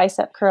you're doing a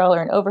bicep curl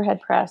or an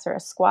overhead press or a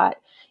squat,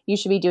 you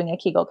should be doing a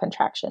Kegel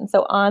contraction.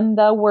 So on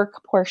the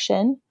work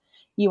portion,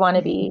 you want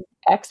to be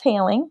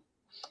exhaling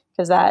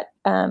because that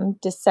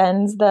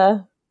descends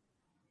the,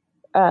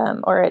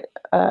 or it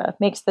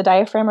makes the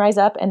diaphragm rise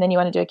up, and then you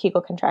want to do a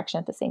Kegel contraction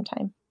at the same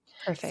time.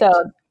 Perfect. So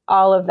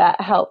all of that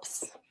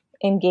helps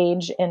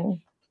engage in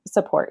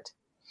support.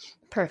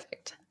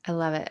 Perfect. I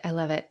love it. I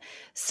love it.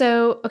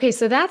 So, okay,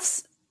 so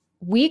that's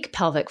weak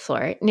pelvic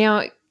floor.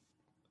 Now,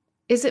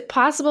 is it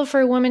possible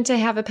for a woman to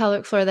have a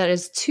pelvic floor that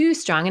is too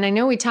strong? And I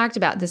know we talked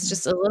about this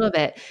just a little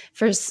bit.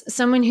 For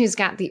someone who's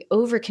got the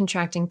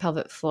overcontracting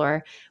pelvic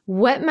floor,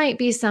 what might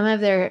be some of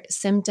their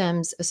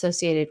symptoms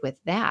associated with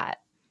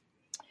that?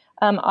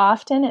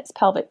 Often it's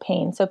pelvic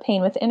pain. So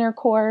pain with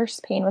intercourse,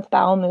 pain with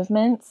bowel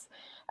movements.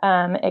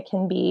 It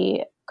can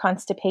be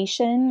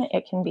constipation.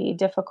 It can be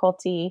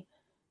difficulty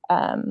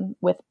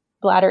with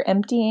bladder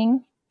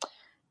emptying.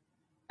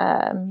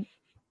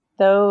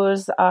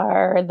 Those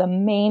are the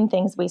main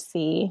things we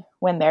see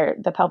when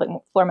the pelvic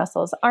floor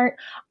muscles aren't,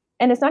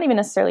 and it's not even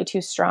necessarily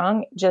too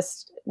strong,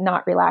 just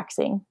not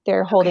relaxing.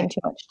 They're holding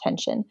too much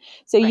tension.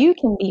 So you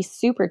can be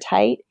super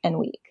tight and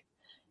weak.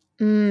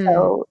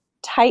 So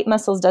tight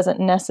muscles doesn't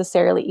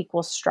necessarily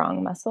equal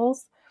strong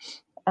muscles.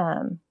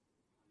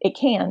 It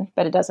can,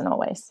 but it doesn't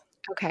always.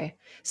 Okay.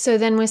 So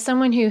then with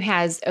someone who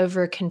has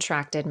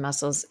overcontracted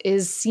muscles,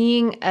 is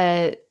seeing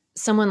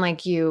someone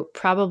like you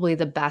probably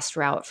the best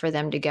route for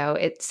them to go?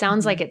 It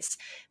sounds like it's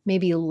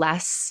maybe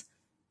less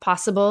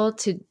possible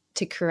to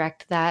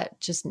correct that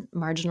just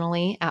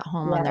marginally at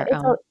home on their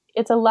own.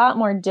 It's a lot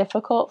more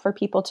difficult for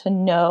people to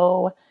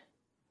know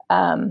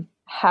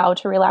how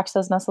to relax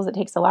those muscles. It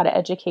takes a lot of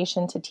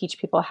education to teach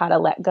people how to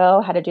let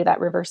go, how to do that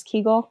reverse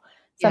Kegel.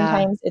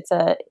 Sometimes it's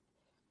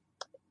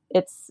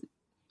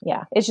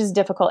just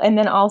difficult. And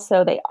then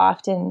also they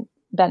often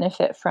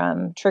benefit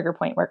from trigger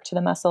point work to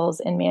the muscles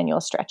and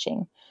manual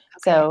stretching.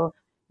 Okay. So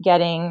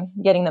getting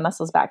the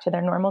muscles back to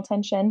their normal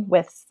tension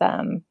with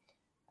some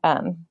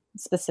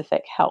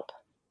specific help.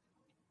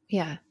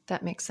 Yeah,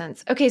 that makes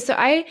sense. Okay, so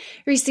I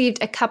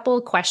received a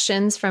couple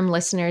questions from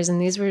listeners, and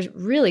these were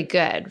really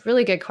good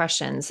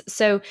questions.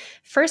 So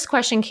first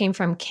question came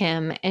from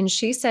Kim, and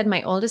she said,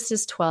 my oldest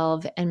is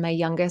 12 and my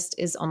youngest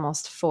is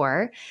almost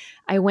 4.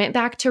 I went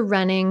back to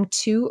running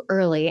too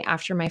early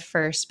after my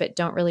first, but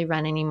don't really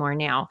run anymore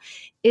now.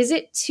 Is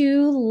it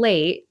too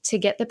late to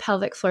get the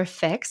pelvic floor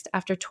fixed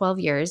after 12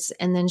 years?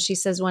 And then she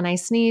says, when I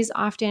sneeze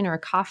often or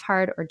cough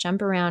hard or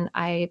jump around,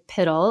 I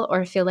piddle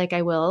or feel like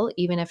I will,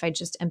 even if I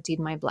just emptied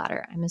my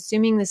bladder. I'm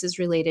assuming this is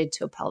related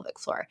to a pelvic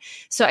floor.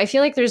 So I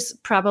feel like there's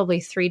probably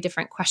 3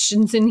 different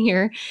questions in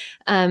here.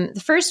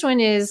 The first one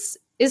is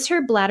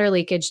her bladder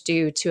leakage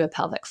due to a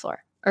pelvic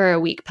floor or a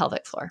weak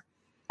pelvic floor?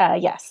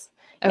 Yes.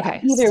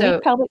 Okay. Yeah, either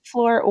weak pelvic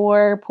floor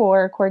or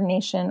poor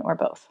coordination or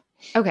both.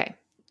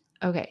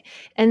 Okay.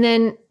 And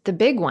then the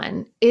big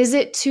one, is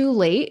it too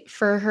late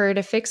for her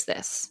to fix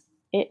this?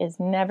 It is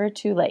never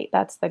too late.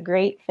 That's the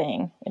great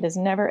thing. It is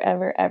never,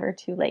 ever, ever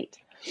too late.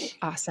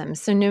 Awesome.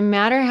 So no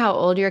matter how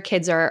old your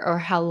kids are or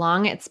how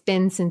long it's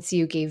been since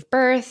you gave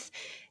birth,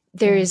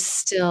 there is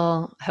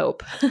still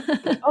hope.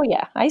 Oh,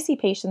 yeah. I see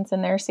patients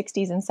in their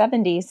 60s and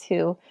 70s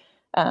who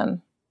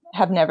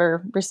have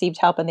never received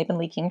help and they've been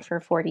leaking for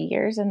 40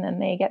 years and then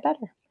they get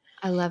better.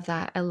 I love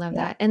that.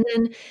 that. And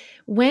then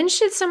when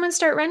should someone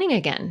start running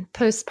again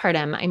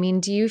postpartum? I mean,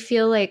 do you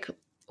feel like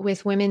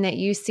with women that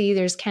you see,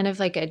 there's kind of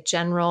like a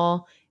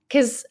general,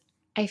 because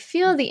I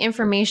feel the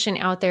information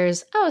out there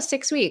is,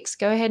 6 weeks,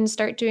 go ahead and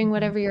start doing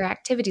whatever your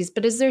activities.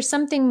 But is there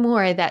something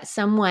more that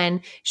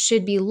someone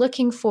should be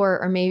looking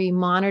for or maybe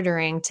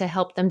monitoring to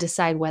help them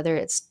decide whether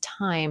it's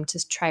time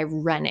to try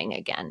running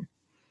again?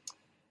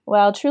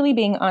 Well, truly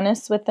being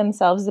honest with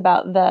themselves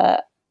about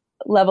the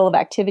level of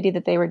activity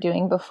that they were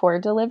doing before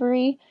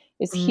delivery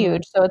is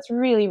huge. So it's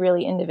really,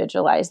 really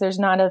individualized. There's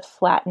not a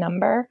flat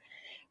number.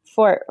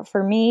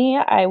 For me,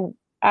 I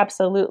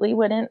absolutely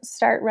wouldn't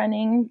start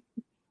running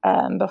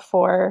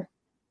before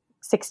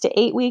 6 to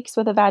 8 weeks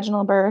with a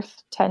vaginal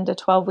birth, 10 to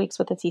 12 weeks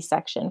with a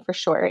C-section for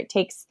sure. It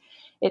takes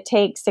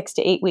 6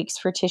 to 8 weeks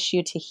for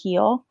tissue to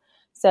heal.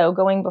 So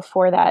going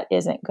before that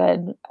isn't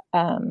good.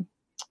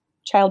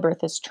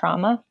 Childbirth is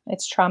trauma.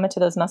 It's trauma to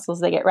those muscles.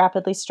 They get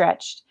rapidly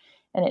stretched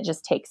and it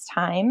just takes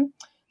time.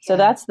 So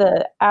that's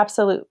the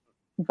absolute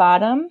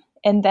bottom.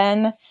 And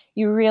then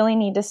you really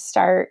need to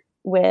start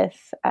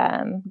with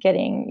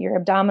getting your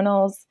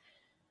abdominals,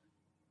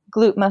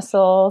 glute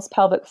muscles,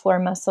 pelvic floor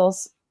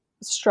muscles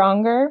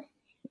stronger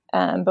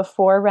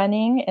before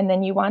running. And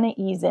then you want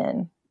to ease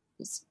in,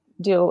 just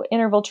do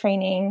interval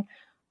training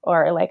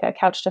or like a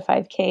couch to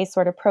 5K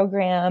sort of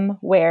program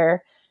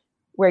where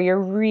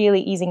you're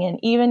really easing in.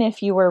 Even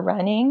if you were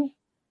running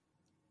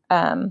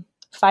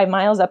 5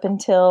 miles up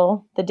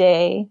until the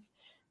day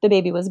the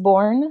baby was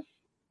born,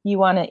 you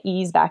want to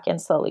ease back in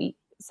slowly.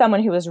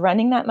 Someone who was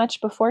running that much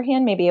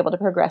beforehand may be able to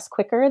progress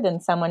quicker than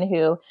someone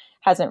who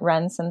hasn't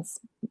run since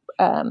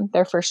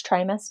their first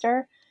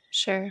trimester.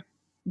 Sure.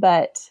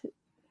 But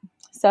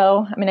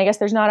So, I mean, I guess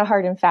there's not a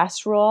hard and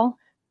fast rule,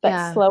 but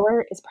Yeah.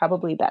 slower is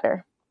probably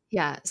better.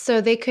 Yeah.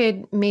 So they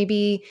could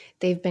maybe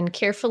they've been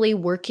carefully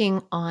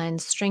working on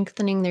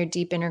strengthening their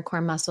deep inner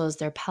core muscles,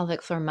 their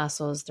pelvic floor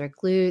muscles, their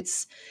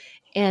glutes.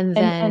 And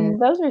then,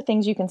 And those are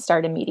things you can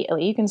start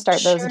immediately. You can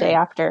start those sure. day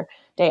after.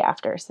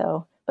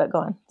 So, but go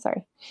on.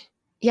 Sorry.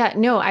 Yeah.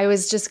 No, I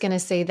was just going to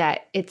say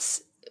that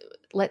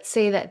let's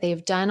say that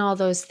they've done all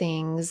those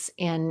things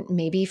and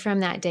maybe from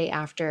that day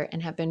after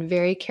and have been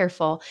very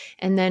careful.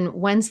 And then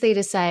once they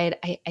decide,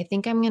 I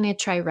think I'm going to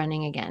try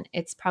running again,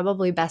 it's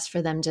probably best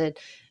for them to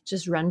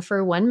just run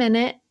for 1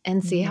 minute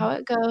and see how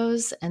it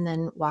goes. And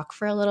then walk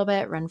for a little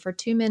bit, run for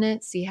 2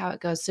 minutes, see how it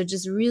goes. So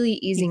just really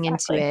easing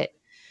into it.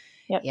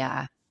 Yep.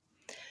 Yeah.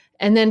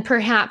 And then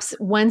perhaps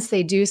once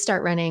they do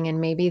start running and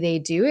maybe they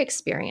do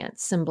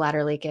experience some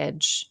bladder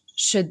leakage,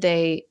 should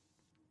they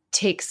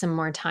take some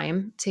more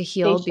time to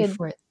heal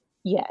before?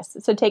 Yes.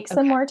 So take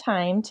some more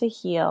time to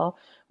heal,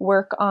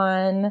 work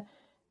on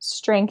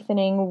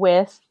strengthening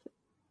with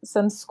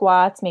some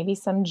squats, maybe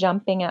some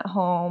jumping at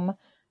home,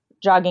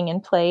 jogging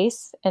in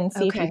place, and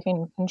see if you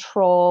can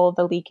control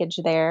the leakage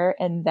there,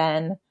 and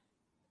then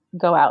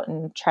go out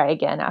and try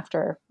again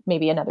after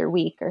maybe another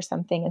week or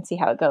something and see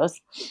how it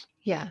goes.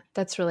 Yeah,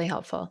 that's really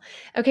helpful.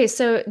 Okay,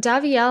 so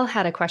Davielle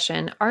had a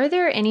question. Are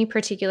there any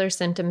particular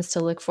symptoms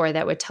to look for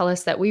that would tell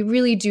us that we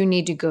really do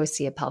need to go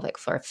see a pelvic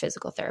floor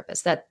physical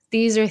therapist, that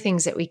these are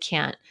things that we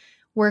can't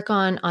work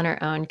on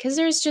our own? Because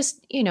there's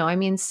just,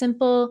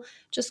 simple,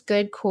 just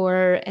good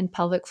core and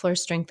pelvic floor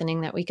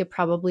strengthening that we could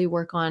probably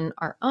work on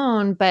our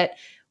own. But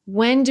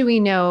when do we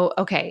know,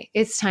 okay,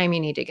 it's time, you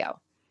need to go?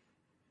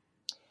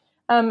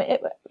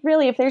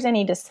 Really, if there's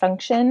any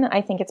dysfunction,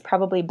 I think it's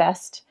probably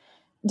best.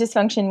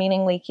 Dysfunction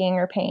meaning leaking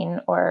or pain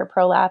or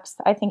prolapse,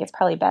 I think it's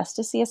probably best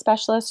to see a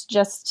specialist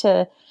just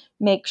to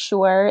make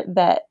sure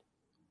that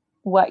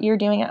what you're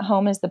doing at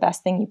home is the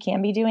best thing you can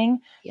be doing.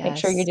 Yes. Make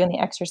sure you're doing the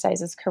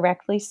exercises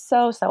correctly.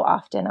 So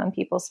often on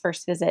people's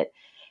first visit,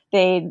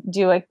 they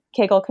do a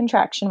Kegel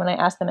contraction when I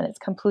ask them, and it's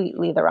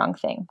completely the wrong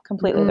thing.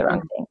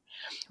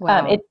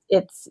 Wow.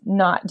 It's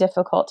not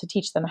difficult to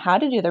teach them how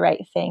to do the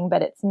right thing,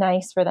 but it's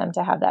nice for them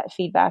to have that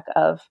feedback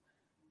of,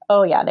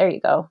 oh yeah, there you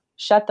go.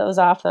 Shut those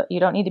off. You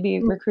don't need to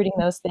be recruiting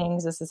those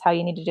things. This is how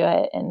you need to do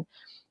it.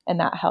 And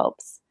that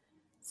helps.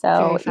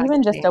 So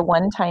even just a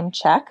one-time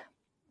check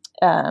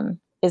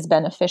is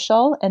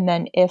beneficial. And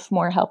then if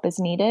more help is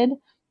needed,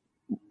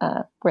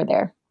 we're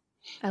there.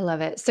 I love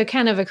it. So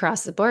kind of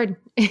across the board.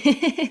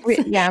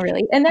 Yeah,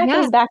 really. And that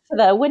goes back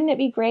to wouldn't it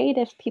be great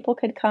if people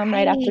could come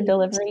right after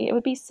delivery? It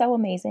would be so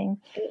amazing.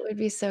 It would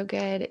be so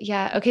good.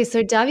 Yeah. Okay.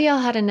 So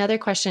Davielle had another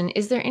question.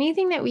 Is there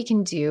anything that we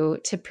can do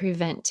to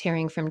prevent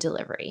tearing from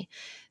delivery?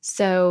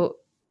 So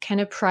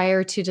kind of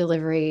prior to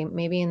delivery,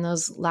 maybe in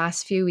those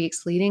last few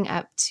weeks leading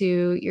up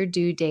to your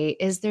due date,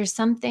 is there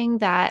something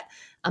that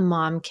a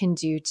mom can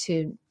do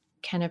to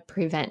kind of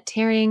prevent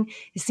tearing?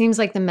 It seems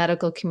like the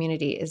medical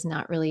community is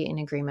not really in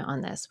agreement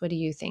on this. What do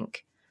you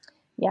think?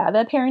 Yeah,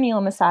 the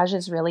perineal massage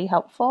is really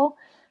helpful.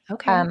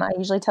 Okay. I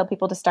usually tell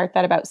people to start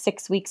that about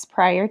 6 weeks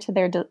prior to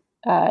their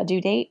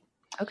due date.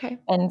 Okay.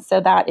 And so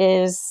that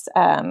is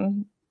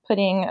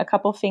putting a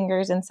couple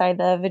fingers inside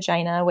the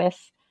vagina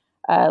with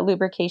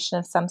lubrication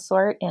of some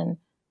sort and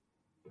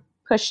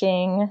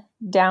pushing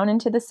down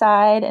into the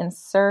side and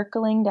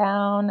circling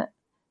down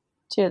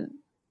to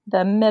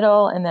the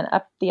middle and then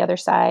up the other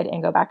side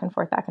and go back and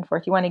forth, back and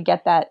forth. You want to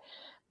get that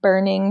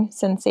burning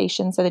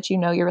sensation so that you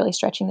know you're really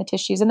stretching the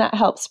tissues, and that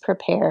helps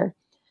prepare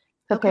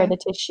the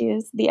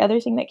tissues. The other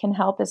thing that can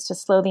help is to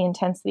slow the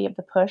intensity of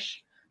the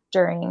push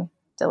during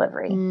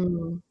delivery.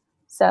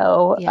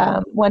 So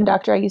one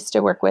doctor I used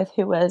to work with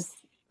who was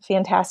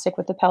fantastic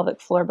with the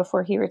pelvic floor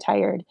before he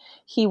retired,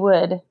 he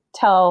would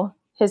tell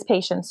his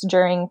patients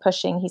during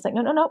pushing, he's like,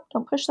 no,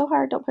 don't push so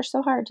hard. Don't push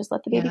so hard. Just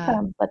let the baby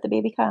come. Let the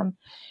baby come.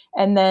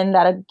 And then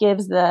that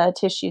gives the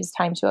tissues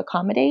time to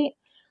accommodate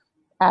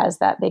as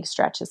that big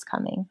stretch is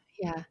coming.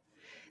 Yeah.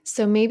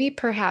 So maybe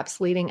perhaps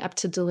leading up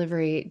to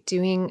delivery,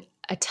 doing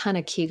a ton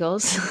of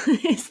Kegels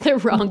is the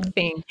wrong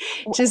thing.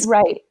 Just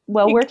right.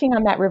 Well, working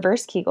on that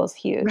reverse Kegel is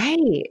huge.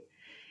 Right.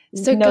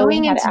 So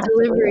going into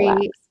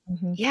delivery,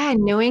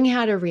 knowing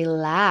how to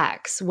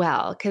relax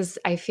well, because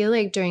I feel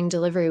like during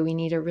delivery, we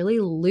need a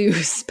really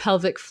loose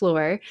pelvic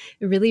floor,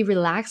 a really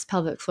relaxed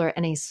pelvic floor,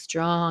 and a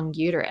strong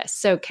uterus.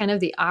 So kind of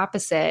the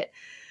opposite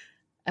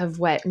of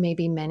what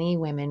maybe many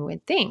women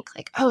would think,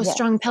 like, oh,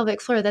 strong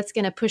pelvic floor, that's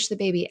going to push the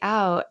baby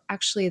out.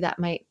 Actually, that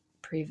might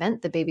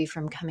prevent the baby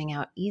from coming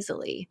out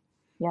easily.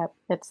 Yep.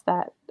 It's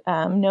that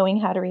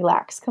knowing how to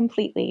relax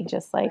completely,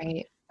 just like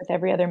with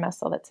every other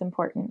muscle that's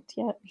important.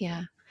 Yep.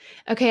 Yeah.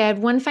 Okay, I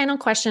had one final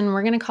question.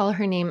 We're going to call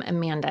her name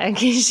Amanda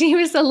because she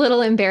was a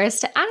little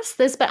embarrassed to ask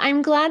this, but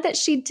I'm glad that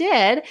she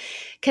did,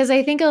 because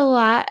I think a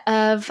lot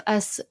of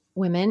us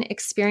women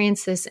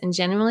experience this and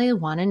genuinely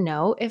want to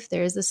know if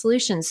there's a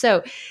solution.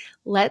 So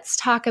let's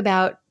talk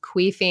about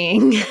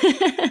queefing,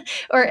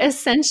 or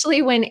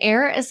essentially when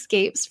air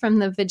escapes from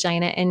the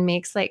vagina and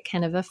makes like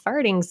kind of a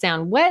farting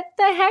sound. What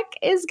the heck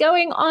is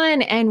going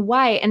on and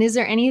why? And is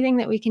there anything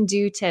that we can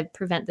do to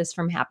prevent this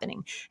from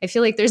happening? I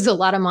feel like there's a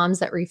lot of moms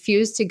that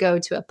refuse to go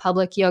to a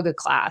public yoga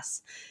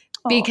class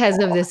because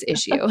of this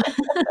issue.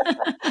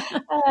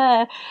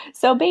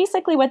 So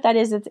basically what that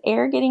is, it's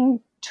air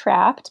getting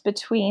trapped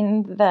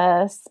between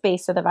the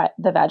space of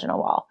the vaginal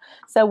wall.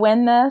 So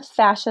when the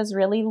fascia is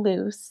really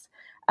loose,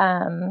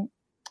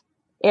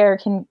 air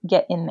can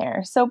get in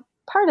there. So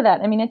part of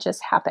that, I mean, it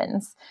just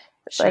happens.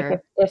 Sure.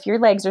 Like if your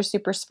legs are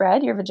super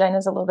spread, your vagina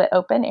is a little bit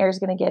open, air is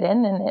going to get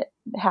in and it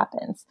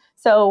happens.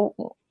 So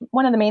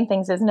one of the main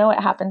things is know it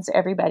happens to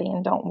everybody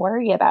and don't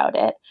worry about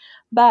it.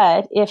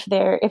 But if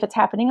it's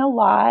happening a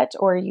lot,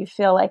 or you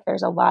feel like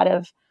there's a lot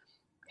of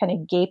kind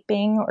of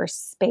gaping or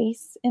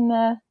space in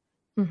the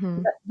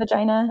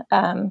vagina,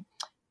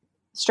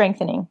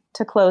 strengthening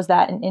to close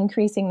that and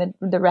increasing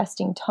the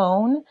resting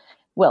tone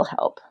will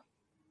help.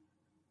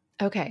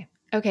 Okay.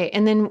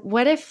 And then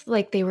what if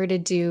like they were to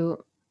do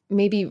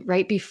maybe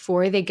right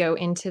before they go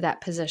into that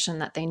position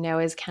that they know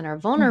is kind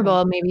of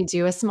vulnerable, maybe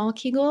do a small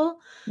Kegel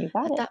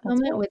at that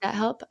moment? Would that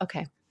help?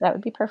 Okay. That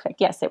would be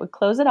perfect. Yes, it would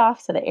close it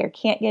off so the air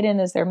can't get in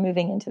as they're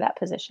moving into that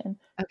position.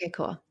 Okay,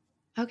 cool.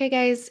 Okay,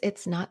 guys,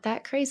 it's not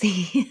that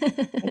crazy.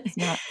 It's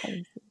not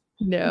crazy.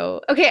 No.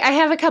 Okay, I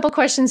have a couple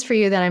questions for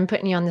you that I'm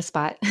putting you on the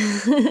spot.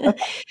 Okay.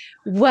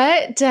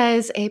 What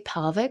does a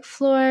pelvic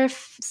floor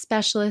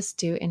specialist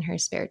do in her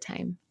spare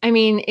time? I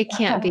mean, it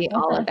can't be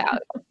all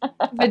about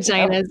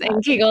vaginas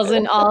and Kegels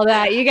and all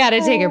that. You got to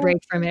take a break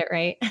from it,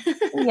 right?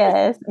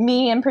 Yes.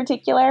 Me in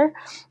particular.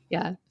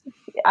 Yeah.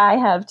 I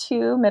have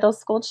 2 middle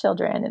school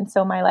children, and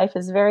so my life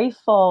is very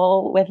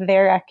full with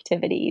their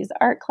activities,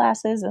 art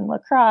classes and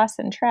lacrosse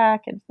and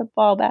track and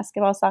football,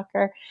 basketball,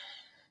 soccer,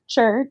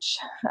 church.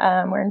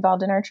 We're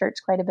involved in our church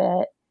quite a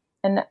bit.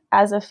 And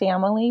as a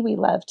family, we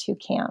love to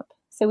camp.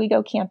 So we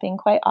go camping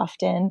quite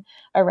often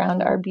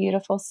around our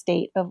beautiful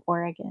state of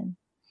Oregon.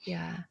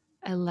 Yeah,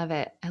 I love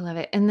it. I love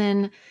it. And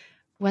then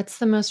what's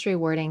the most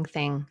rewarding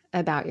thing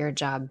about your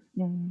job?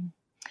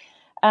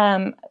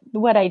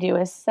 What I do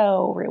is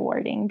so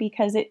rewarding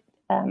because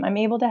I'm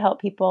able to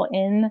help people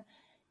in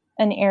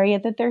an area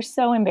that they're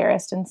so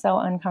embarrassed and so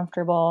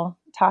uncomfortable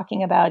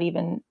talking about,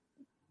 even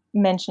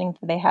mentioning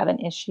that they have an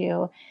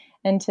issue,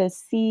 and to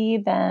see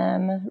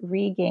them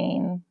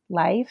regain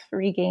life,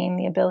 regain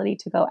the ability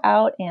to go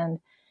out and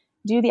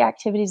do the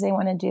activities they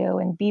want to do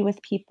and be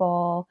with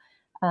people,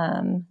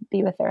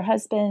 be with their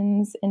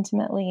husbands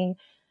intimately.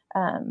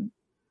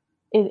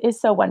 It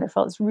is so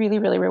wonderful. It's really,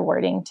 really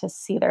rewarding to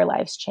see their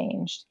lives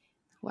changed.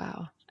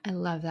 Wow. I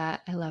love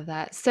that. I love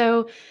that.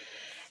 So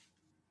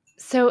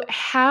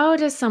how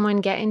does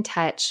someone get in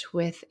touch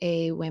with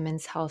a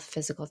women's health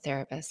physical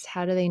therapist?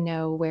 How do they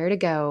know where to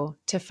go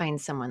to find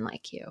someone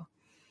like you?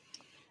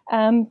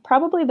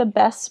 Probably the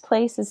best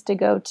place is to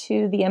go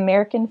to the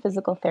American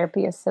Physical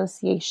Therapy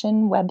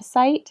Association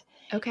website.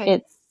 Okay.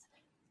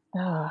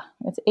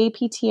 It's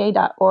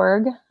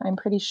apta.org, I'm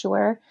pretty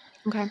sure.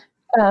 Okay.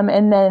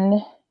 And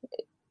then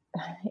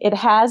it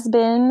has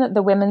been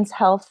the women's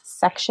health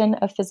section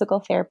of physical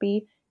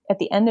therapy. At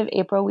the end of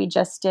April, we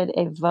just did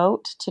a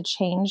vote to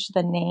change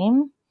the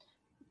name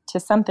to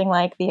something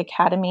like the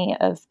Academy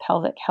of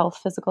Pelvic Health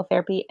Physical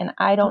Therapy, and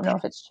I don't know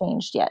if it's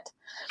changed yet.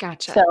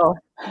 Gotcha.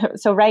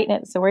 So right now,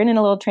 we're in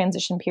a little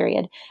transition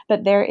period,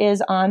 but there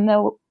is on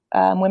the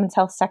women's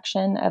health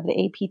section of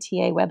the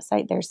APTA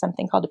website, there's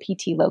something called a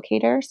PT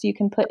locator, so you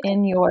can put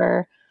in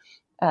your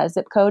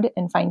zip code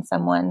and find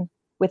someone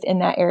within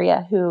that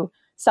area who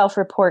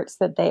self-reports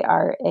that they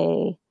are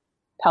a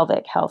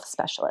pelvic health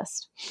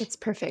specialist. That's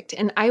perfect.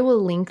 And I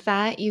will link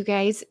that, you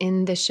guys,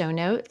 in the show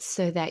notes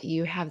so that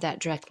you have that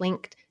direct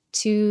link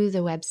to the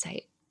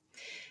website.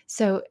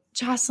 So,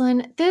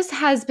 Jocelyn, this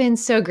has been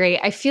so great.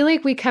 I feel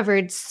like we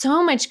covered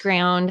so much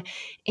ground,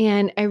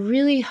 and I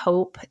really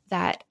hope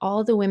that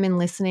all the women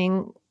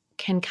listening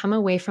can come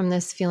away from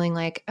this feeling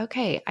like,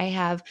 okay, I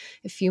have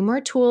a few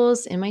more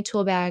tools in my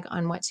tool bag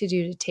on what to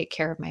do to take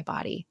care of my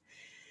body.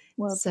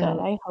 Well, good.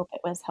 I hope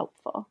it was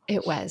helpful.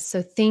 It was.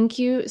 So thank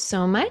you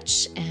so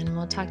much, and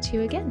we'll talk to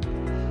you again.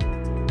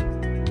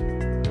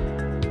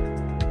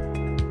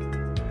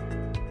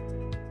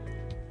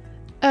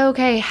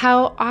 Okay,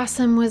 how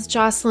awesome was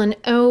Jocelyn?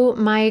 Oh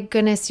my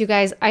goodness, you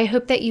guys. I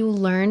hope that you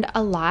learned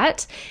a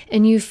lot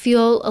and you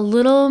feel a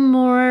little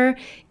more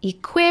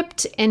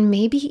equipped and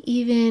maybe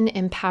even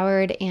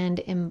empowered and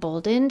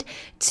emboldened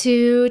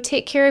to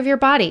take care of your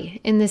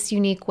body in this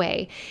unique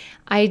way.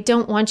 I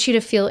don't want you to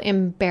feel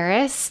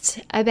embarrassed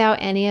about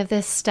any of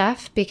this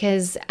stuff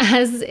because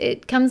as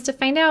it comes to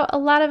find out, a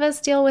lot of us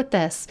deal with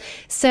this.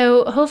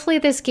 So hopefully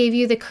this gave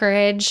you the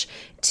courage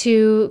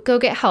to go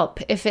get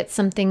help if it's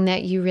something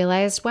that you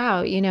realized,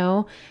 wow,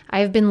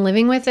 I've been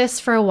living with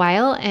this for a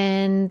while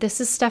and this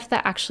is stuff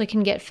that actually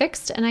can get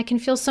fixed and I can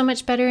feel so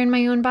much better in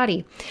my own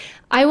body.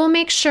 I will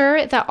make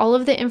sure that all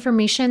of the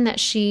information that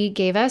she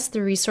gave us,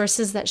 the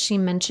resources that she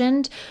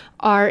mentioned,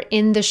 are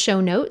in the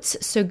show notes.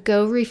 So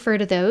go refer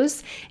to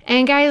those.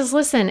 And guys,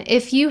 listen,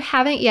 if you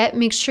haven't yet,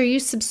 make sure you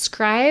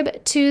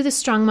subscribe to the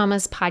Strong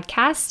Mamas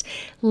podcast,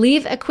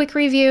 leave a quick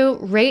review,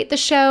 rate the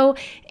show,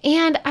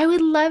 and I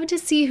would love to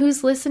see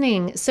who's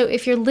listening. So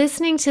if you're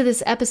listening to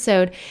this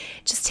episode,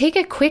 just take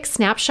a quick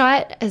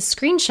snapshot, a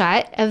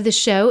screenshot of the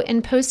show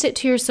and post it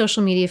to your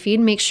social media feed.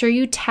 Make sure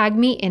you tag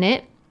me in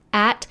it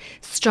at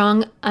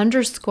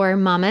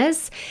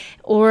strong_mamas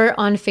or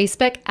on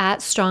Facebook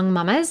at Strong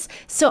Mamas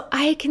so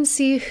I can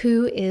see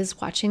who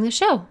is watching the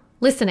show,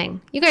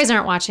 listening. You guys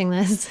aren't watching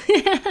this.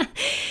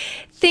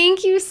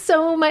 Thank you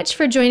so much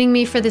for joining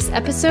me for this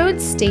episode.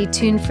 Stay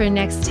tuned for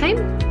next time,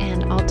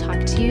 and I'll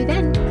talk to you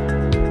then.